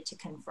what's needed to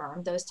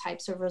confirm those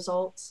types of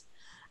results.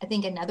 I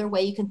think another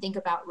way you can think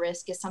about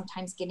risk is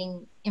sometimes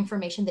getting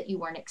information that you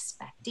weren't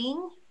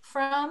expecting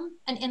from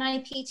an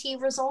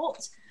NIPT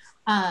result.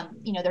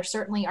 You know, there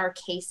certainly are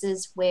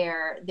cases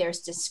where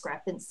there's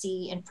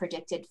discrepancy in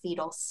predicted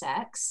fetal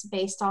sex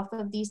based off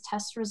of these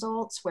test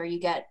results, where you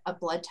get a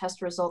blood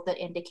test result that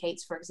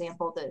indicates, for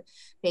example, the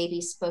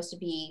baby's supposed to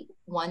be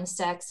one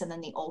sex, and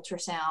then the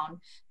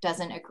ultrasound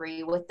doesn't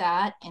agree with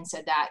that. And so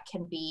that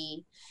can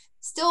be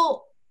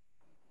still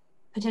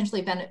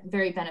potentially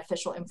very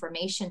beneficial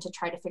information to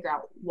try to figure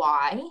out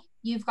why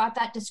you've got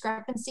that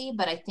discrepancy.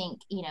 But I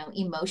think, you know,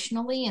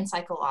 emotionally and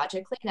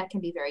psychologically, that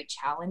can be very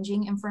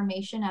challenging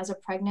information as a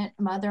pregnant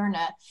mother and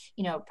a,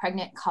 you know,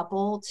 pregnant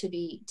couple to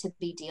be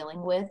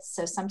dealing with.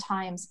 So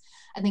sometimes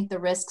I think the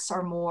risks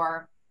are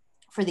more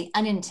for the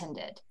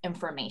unintended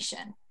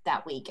information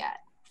that we get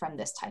from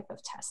this type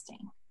of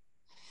testing.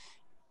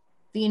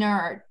 Veena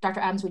or Dr.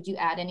 Adams, would you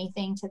add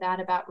anything to that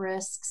about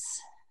risks?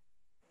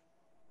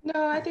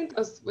 No, I think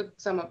those would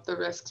sum up the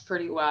risks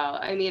pretty well.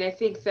 I mean, I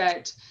think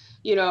that,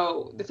 you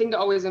know, the thing to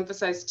always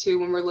emphasize too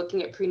when we're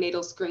looking at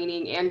prenatal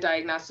screening and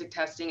diagnostic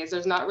testing is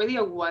there's not really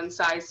a one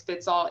size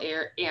fits all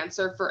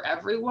answer for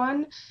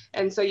everyone.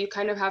 And so you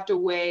kind of have to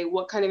weigh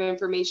what kind of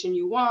information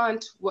you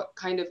want, what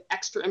kind of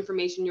extra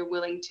information you're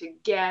willing to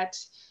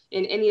get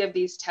in any of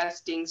these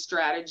testing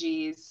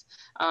strategies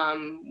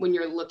when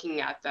you're looking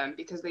at them,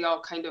 because they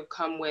all kind of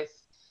come with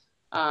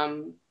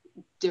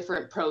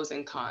different pros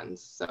and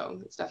cons. So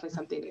it's definitely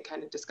something to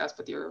kind of discuss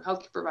with your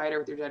healthcare provider,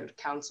 with your genetic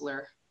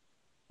counselor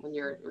when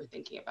you're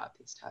thinking about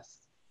these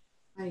tests.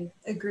 I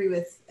agree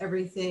with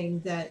everything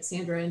that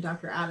Sandra and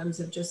Dr. Adams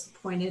have just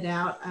pointed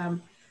out.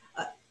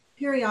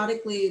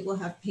 Periodically, we'll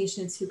have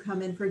patients who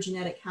come in for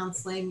genetic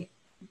counseling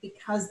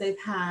because they've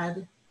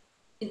had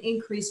an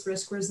increased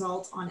risk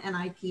result on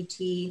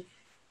NIPT,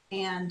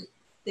 and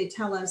they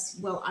tell us,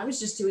 well, I was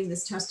just doing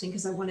this testing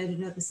because I wanted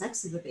to know the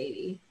sex of the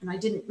baby, and I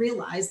didn't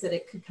realize that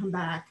it could come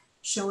back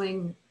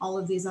showing all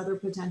of these other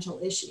potential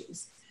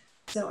issues.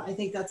 So I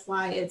think that's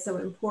why it's so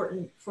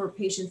important for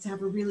patients to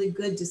have a really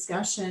good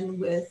discussion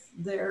with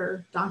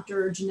their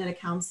doctor or genetic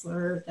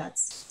counselor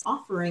that's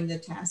offering the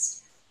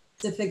test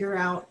to figure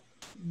out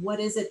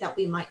what is it that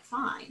we might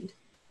find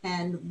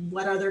and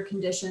what other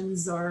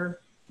conditions are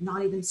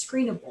not even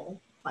screenable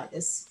by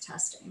this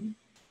testing.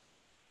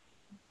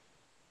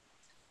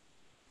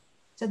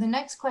 So the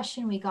next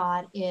question we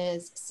got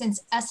is,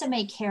 since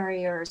SMA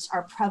carriers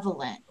are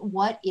prevalent,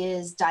 what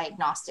is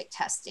diagnostic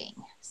testing?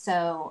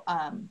 So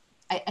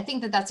I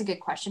think that that's a good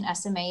question.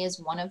 SMA is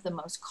one of the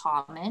most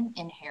common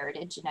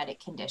inherited genetic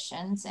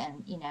conditions.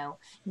 And, you know,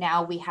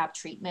 now we have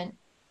treatment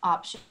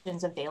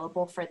options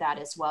available for that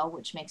as well,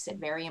 which makes it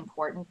very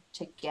important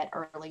to get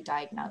early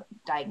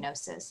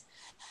diagnosis.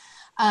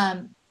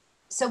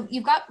 So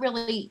you've got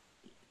really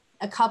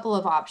a couple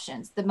of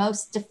options. The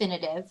most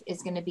definitive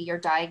is going to be your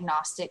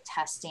diagnostic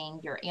testing,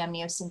 your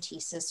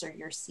amniocentesis or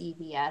your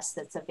CVS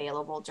that's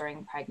available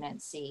during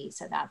pregnancy.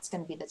 So that's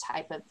going to be the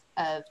type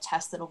of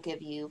test that'll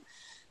give you,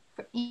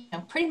 you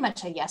know, pretty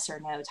much a yes or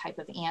no type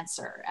of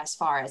answer as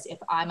far as if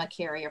I'm a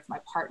carrier, if my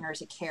partner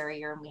is a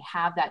carrier, and we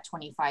have that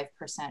 25%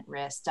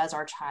 risk, does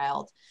our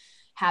child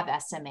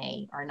have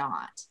SMA or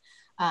not?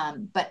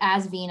 But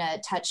as Veena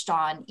touched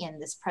on in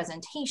this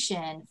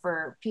presentation,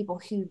 for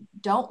people who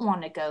don't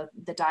want to go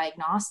the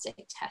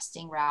diagnostic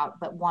testing route,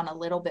 but want a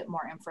little bit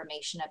more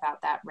information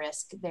about that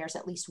risk, there's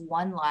at least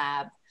one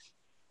lab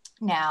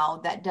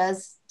now that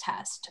does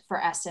test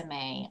for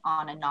SMA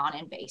on a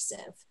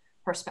non-invasive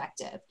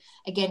perspective.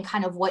 Again,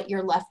 kind of what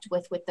you're left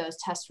with those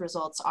test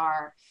results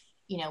are,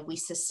 you know, we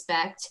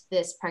suspect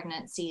this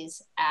pregnancy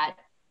is at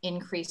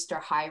increased or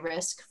high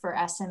risk for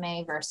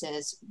SMA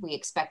versus we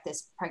expect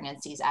this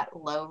pregnancy is at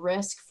low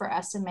risk for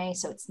SMA.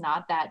 So it's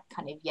not that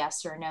kind of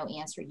yes or no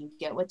answer you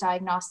get with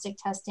diagnostic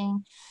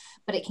testing,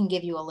 but it can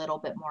give you a little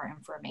bit more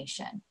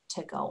information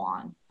to go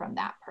on from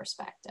that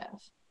perspective.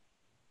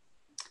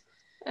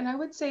 And I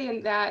would say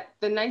in that,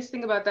 the nice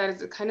thing about that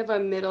is it's kind of a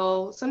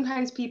middle.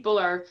 Sometimes people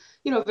are,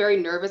 you know, very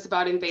nervous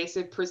about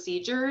invasive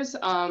procedures,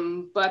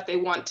 but they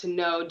want to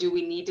know, do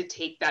we need to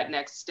take that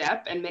next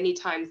step? And many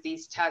times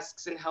these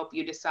tests can help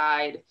you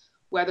decide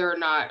whether or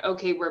not,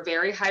 okay, we're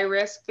very high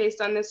risk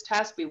based on this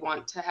test. We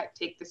want to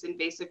take this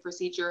invasive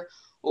procedure,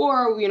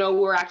 or, you know,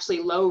 we're actually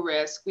low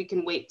risk. We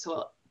can wait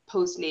till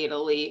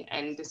postnatally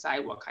and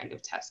decide what kind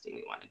of testing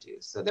we want to do.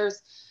 So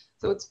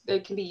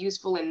it can be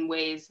useful in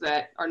ways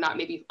that are not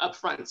maybe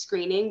upfront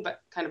screening,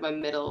 but kind of a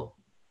middle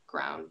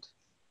ground.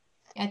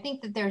 I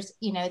think that there's,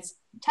 you know,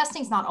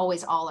 testing's not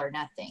always all or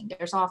nothing.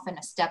 There's often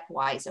a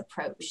stepwise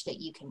approach that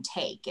you can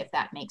take if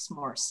that makes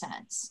more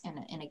sense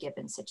in a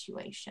given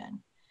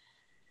situation.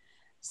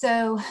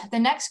 So the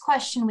next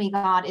question we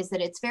got is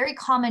that it's very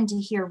common to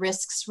hear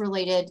risks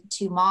related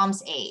to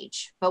mom's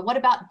age, but what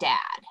about dad?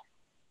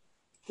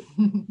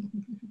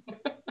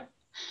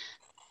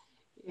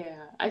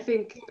 Yeah, I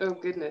think, oh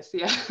goodness,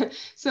 yeah.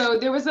 So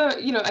there was a,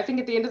 you know, I think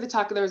at the end of the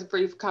talk, there was a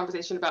brief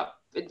conversation about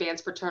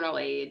advanced paternal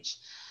age.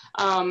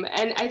 And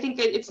I think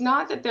that it's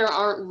not that there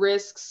aren't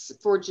risks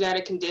for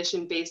genetic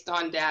condition based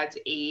on dad's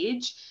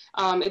age.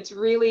 It's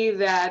really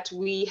that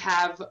we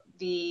have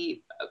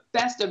the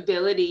best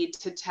ability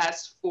to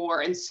test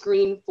for and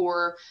screen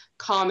for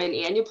common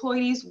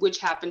aneuploidies, which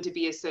happen to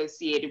be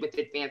associated with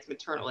advanced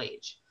maternal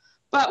age.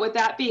 But with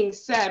that being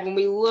said, when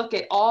we look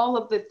at all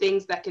of the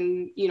things that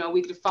can, you know,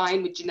 we could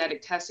find with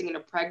genetic testing in a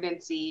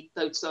pregnancy,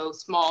 so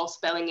small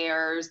spelling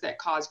errors that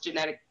cause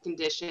genetic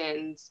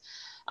conditions,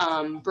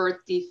 birth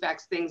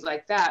defects, things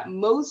like that,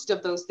 most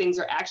of those things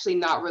are actually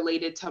not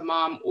related to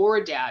mom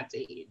or dad's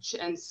age.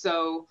 And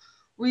so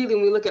really,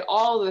 when we look at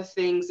all the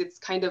things, it's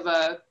kind of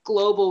a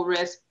global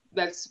risk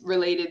that's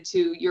related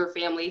to your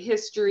family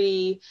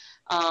history,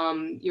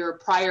 your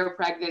prior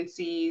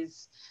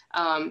pregnancies,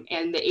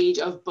 and the age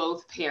of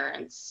both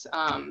parents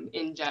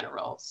in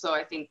general. So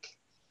I think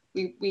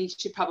we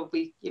should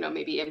probably, you know,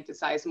 maybe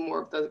emphasize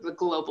more of the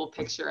global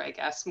picture, I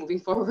guess, moving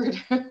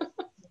forward.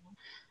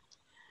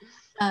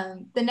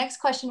 The next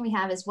question we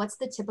have is, what's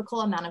the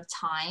typical amount of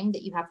time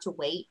that you have to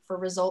wait for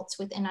results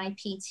with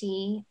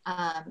NIPT?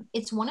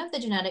 It's one of the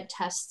genetic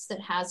tests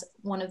that has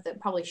one of the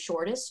probably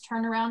shortest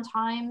turnaround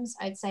times.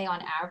 I'd say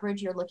on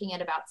average, you're looking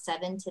at about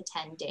 7 to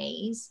 10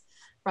 days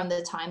from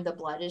the time the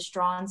blood is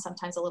drawn,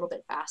 sometimes a little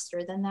bit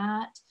faster than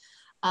that.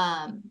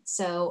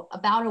 So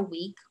about a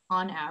week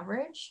on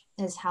average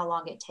is how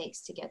long it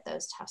takes to get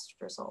those test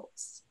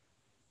results.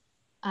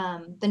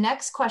 The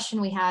next question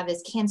we have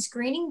is, can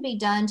screening be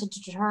done to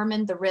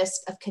determine the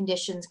risk of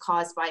conditions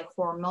caused by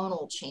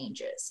hormonal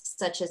changes,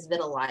 such as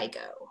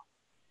vitiligo?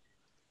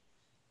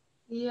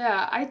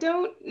 Yeah, I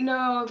don't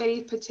know of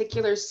any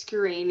particular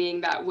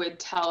screening that would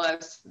tell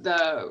us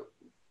the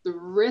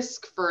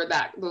risk for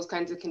those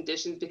kinds of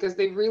conditions, because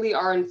they really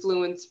are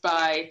influenced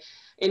by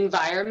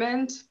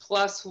environment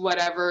plus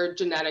whatever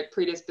genetic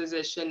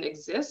predisposition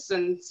exists.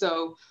 And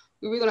so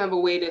we really don't have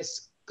a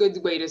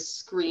good way to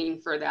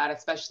screen for that,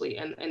 especially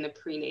in the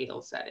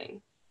prenatal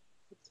setting.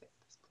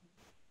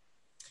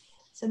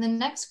 So the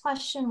next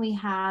question we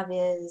have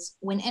is,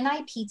 when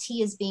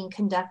NIPT is being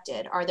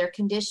conducted, are the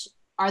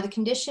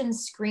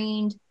conditions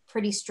screened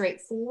pretty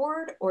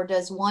straightforward, or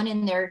does one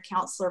and their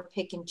counselor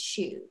pick and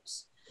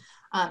choose?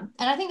 And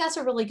I think that's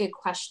a really good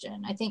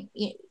question. I think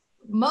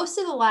most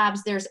of the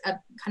labs, there's a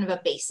kind of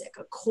a basic,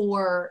 a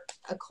core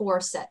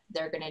set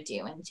they're going to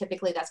do. And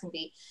typically that's going to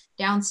be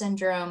Down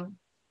syndrome,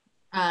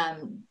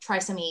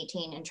 trisomy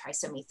 18 and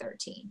trisomy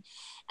 13.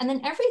 And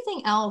then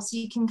everything else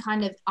you can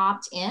kind of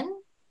opt in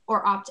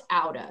or opt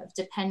out of,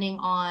 depending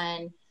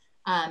on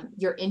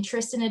your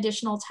interest in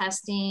additional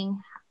testing,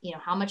 you know,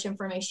 how much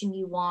information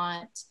you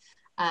want.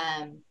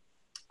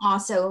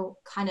 Also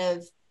kind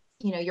of,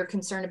 you know, you're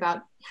concerned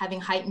about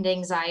having heightened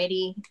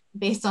anxiety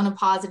based on a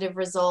positive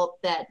result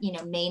that, you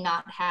know, may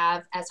not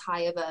have as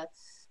high of a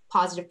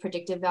positive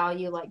predictive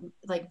value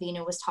like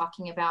Veena was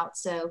talking about.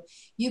 So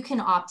you can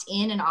opt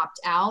in and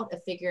opt out of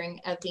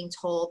being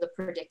told the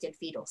predicted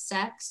fetal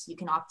sex. You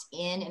can opt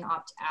in and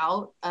opt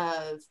out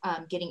of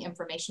getting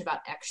information about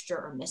extra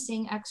or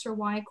missing X or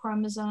Y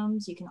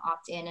chromosomes. You can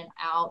opt in and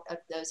out of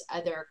those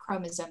other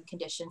chromosome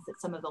conditions that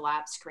some of the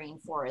labs screen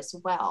for as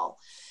well.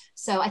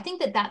 So I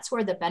think that that's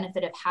where the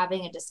benefit of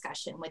having a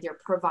discussion with your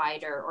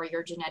provider or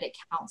your genetic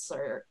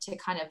counselor to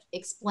kind of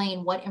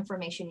explain what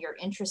information you're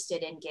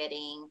interested in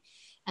getting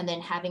and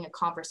then having a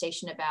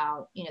conversation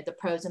about, you know, the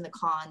pros and the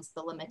cons,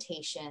 the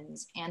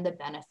limitations, and the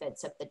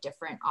benefits of the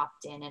different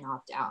opt-in and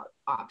opt-out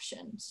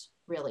options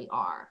really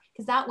are.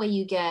 Because that way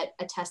you get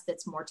a test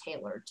that's more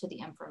tailored to the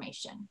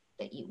information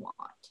that you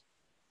want.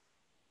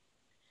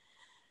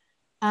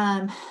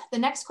 The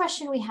next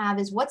question we have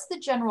is, what's the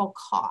general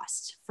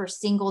cost for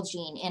single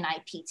gene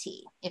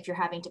NIPT if you're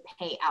having to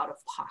pay out of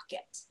pocket?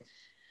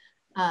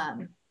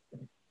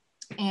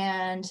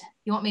 And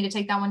you want me to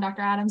take that one,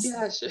 Dr. Adams?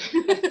 Yeah, sure.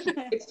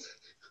 It's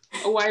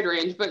a wide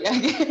range, but yeah.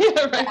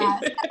 Right.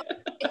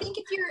 I think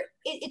if you're,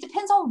 it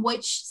depends on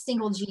which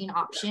single gene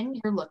option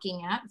you're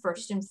looking at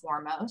first and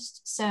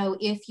foremost. So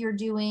if you're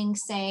doing,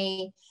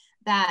 say,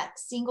 that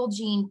single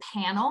gene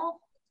panel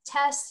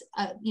test,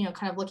 you know,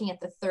 kind of looking at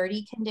the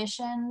 30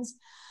 conditions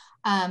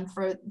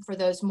for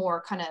those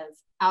more kind of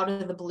out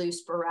of the blue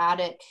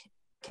sporadic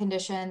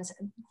conditions,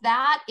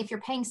 that if you're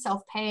paying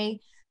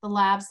self-pay, the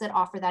labs that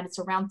offer that, it's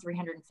around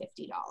 $350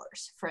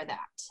 for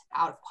that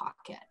out of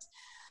pocket.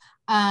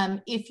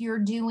 If you're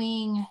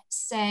doing,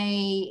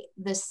 say,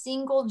 the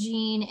single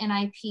gene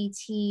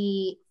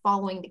NIPT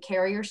following the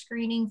carrier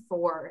screening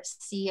for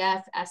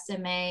CF,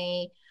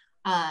 SMA,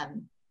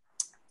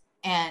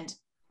 and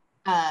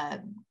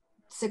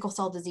sickle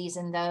cell disease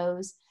in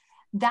those,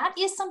 that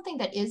is something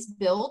that is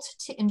built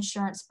to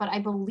insurance, but I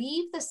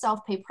believe the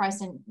self-pay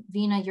price, and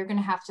Veena, you're going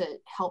to have to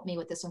help me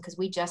with this one because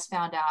we just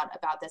found out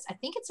about this. I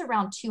think it's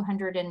around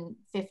 $250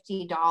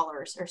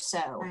 or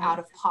so out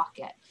of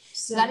pocket.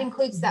 So that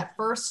includes that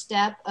first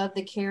step of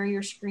the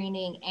carrier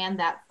screening and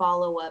that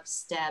follow-up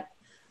step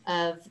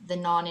of the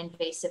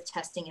non-invasive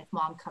testing if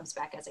mom comes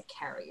back as a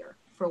carrier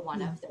for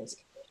one of those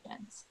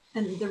conditions.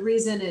 And the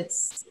reason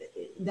it's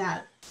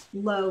that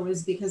low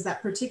is because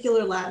that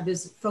particular lab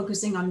is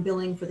focusing on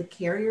billing for the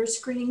carrier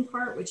screening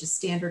part, which is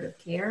standard of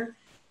care.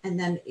 And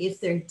then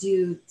if they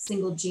do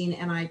single gene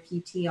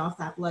NIPT off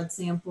that blood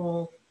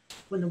sample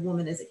when the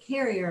woman is a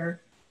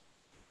carrier,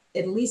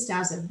 at least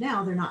as of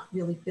now, they're not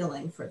really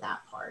billing for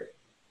that part.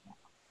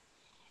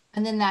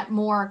 And then that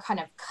more kind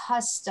of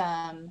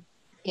custom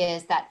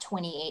is that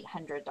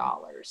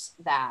 $2,800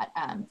 that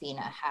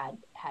Veena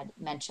had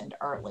mentioned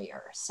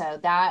earlier. So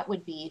that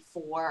would be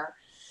for,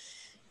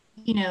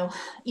 you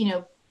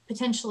know,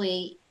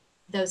 potentially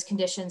those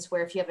conditions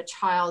where if you have a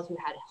child who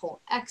had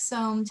whole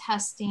exome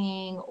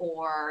testing,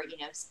 or, you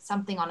know,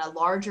 something on a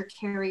larger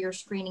carrier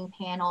screening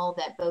panel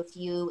that both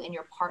you and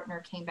your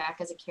partner came back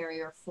as a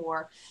carrier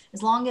for,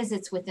 as long as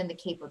it's within the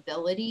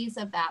capabilities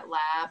of that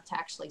lab to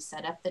actually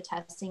set up the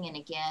testing. And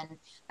again,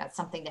 that's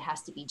something that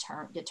has to be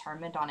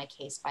determined on a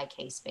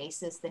case-by-case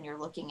basis. Then you're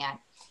looking at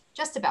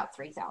just about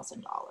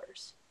 $3,000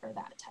 for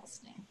that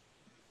testing.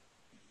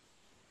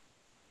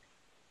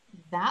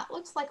 That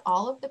looks like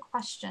all of the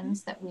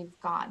questions that we've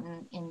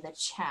gotten in the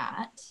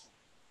chat.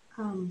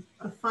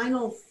 A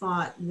final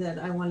thought that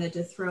I wanted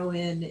to throw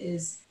in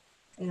is,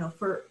 you know,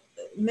 for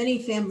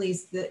many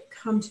families that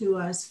come to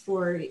us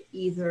for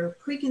either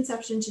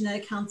preconception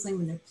genetic counseling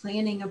when they're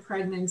planning a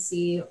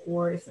pregnancy,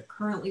 or if they're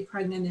currently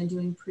pregnant and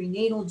doing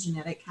prenatal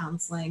genetic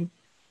counseling,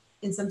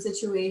 in some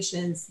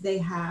situations they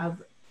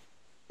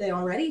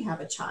already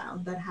have a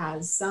child that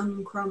has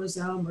some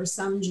chromosome or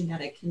some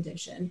genetic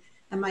condition,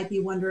 and might be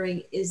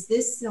wondering, is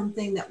this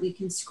something that we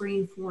can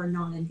screen for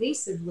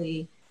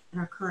non-invasively in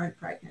our current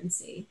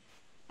pregnancy?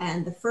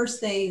 And the first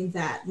thing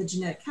that the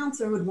genetic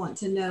counselor would want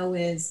to know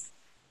is,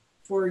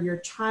 for your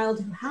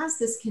child who has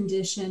this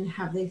condition,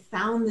 have they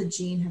found the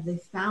gene? Have they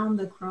found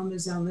the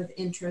chromosome of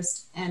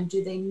interest? And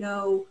do they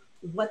know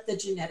what the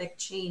genetic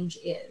change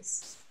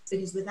is?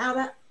 Because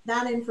without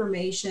that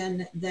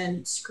information,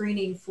 then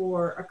screening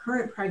for a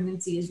current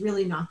pregnancy is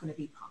really not going to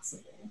be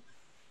possible.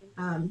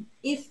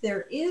 If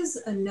there is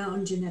a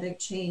known genetic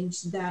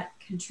change that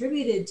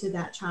contributed to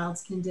that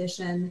child's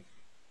condition,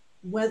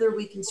 whether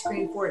we can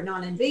screen for it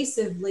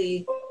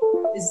non-invasively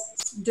is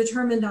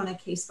determined on a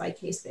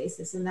case-by-case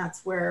basis. And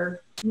that's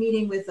where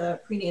meeting with a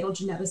prenatal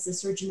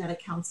geneticist or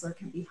genetic counselor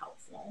can be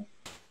helpful.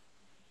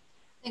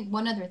 I think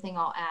one other thing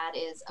I'll add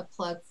is a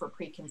plug for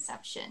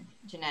preconception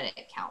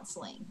genetic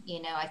counseling.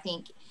 You know, I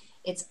think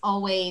it's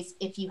always,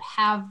 if you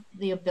have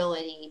the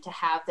ability to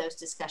have those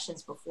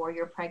discussions before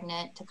you're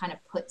pregnant, to kind of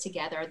put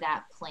together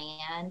that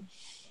plan,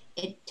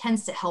 it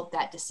tends to help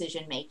that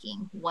decision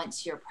making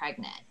once you're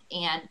pregnant.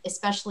 And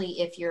especially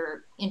if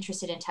you're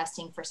interested in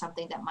testing for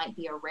something that might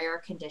be a rare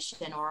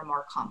condition or a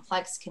more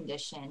complex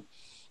condition,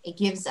 it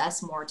gives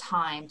us more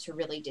time to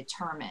really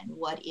determine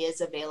what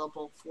is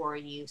available for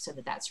you so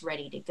that that's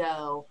ready to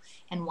go,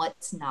 and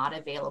what's not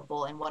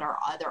available, and what our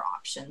other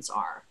options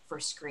are for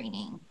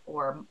screening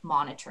or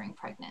monitoring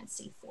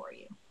pregnancy for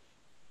you.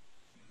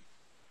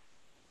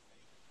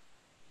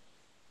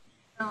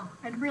 Well,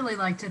 I'd really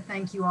like to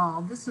thank you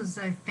all. This was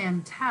a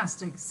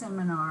fantastic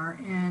seminar,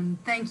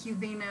 and thank you,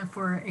 Veena,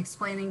 for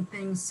explaining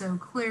things so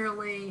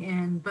clearly,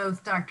 and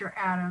both Dr.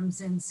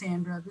 Adams and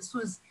Sandra. This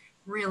was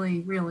really,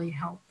 really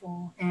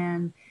helpful.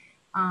 And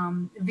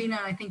Veena,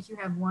 I think you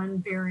have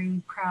one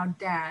very proud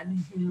dad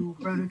who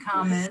wrote a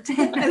comment.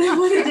 And I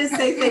wanted to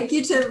say thank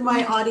you to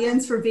my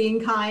audience for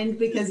being kind,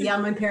 because yeah,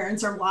 my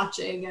parents are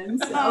watching, and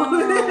so.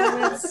 Oh,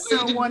 that's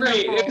so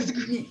wonderful.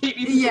 Great.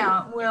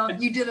 Yeah, well,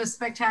 you did a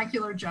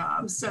spectacular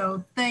job.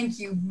 So thank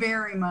you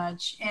very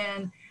much.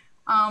 And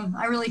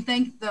I really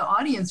thank the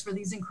audience for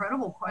these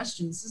incredible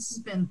questions. This has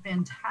been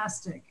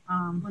fantastic.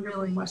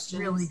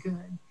 Really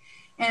good.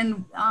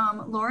 And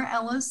Laura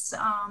Ellis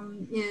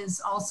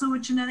is also a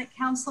genetic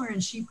counselor,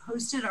 and she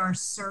posted our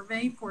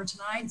survey for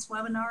tonight's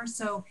webinar.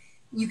 So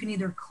you can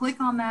either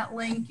click on that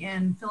link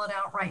and fill it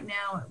out right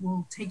now. It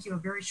will take you a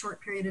very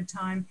short period of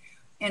time,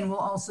 and we'll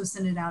also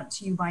send it out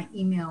to you by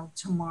email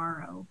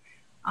tomorrow.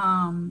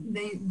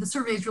 The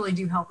surveys really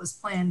do help us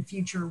plan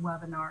future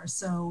webinars,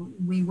 so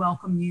we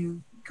welcome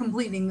you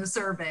completing the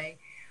survey.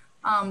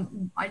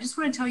 I just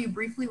want to tell you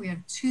briefly, we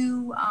have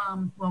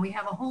we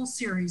have a whole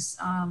series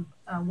of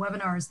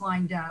webinars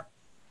lined up,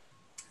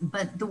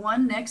 but the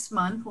one next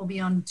month will be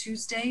on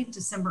Tuesday,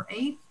 December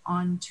 8th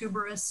on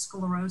tuberous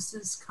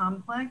sclerosis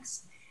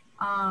complex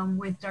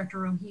with Dr.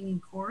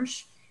 Rohini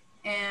Korsh,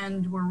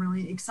 and we're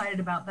really excited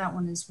about that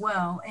one as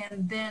well.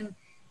 And then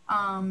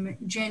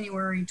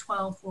January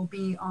 12th will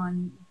be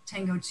on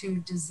Tango 2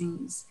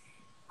 disease.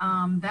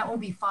 That will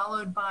be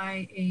followed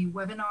by a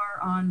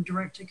webinar on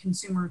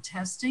direct-to-consumer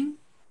testing.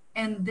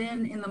 And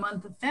then in the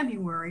month of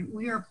February,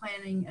 we are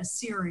planning a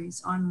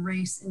series on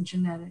race and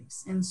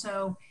genetics. And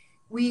so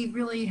we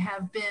really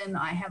have been,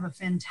 I have a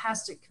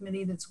fantastic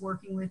committee that's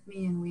working with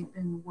me, and we've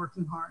been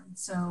working hard.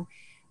 So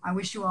I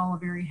wish you all a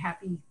very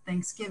happy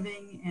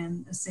Thanksgiving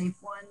and a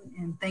safe one.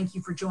 And thank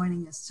you for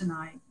joining us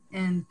tonight.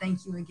 And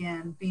thank you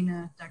again,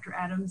 Veena, Dr.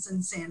 Adams,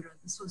 and Sandra.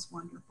 This was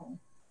wonderful.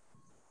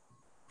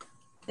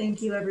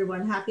 Thank you,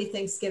 everyone. Happy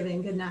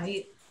Thanksgiving. Good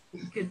night.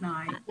 Good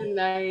night. Good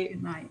night.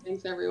 Good night.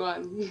 Thanks,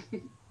 everyone.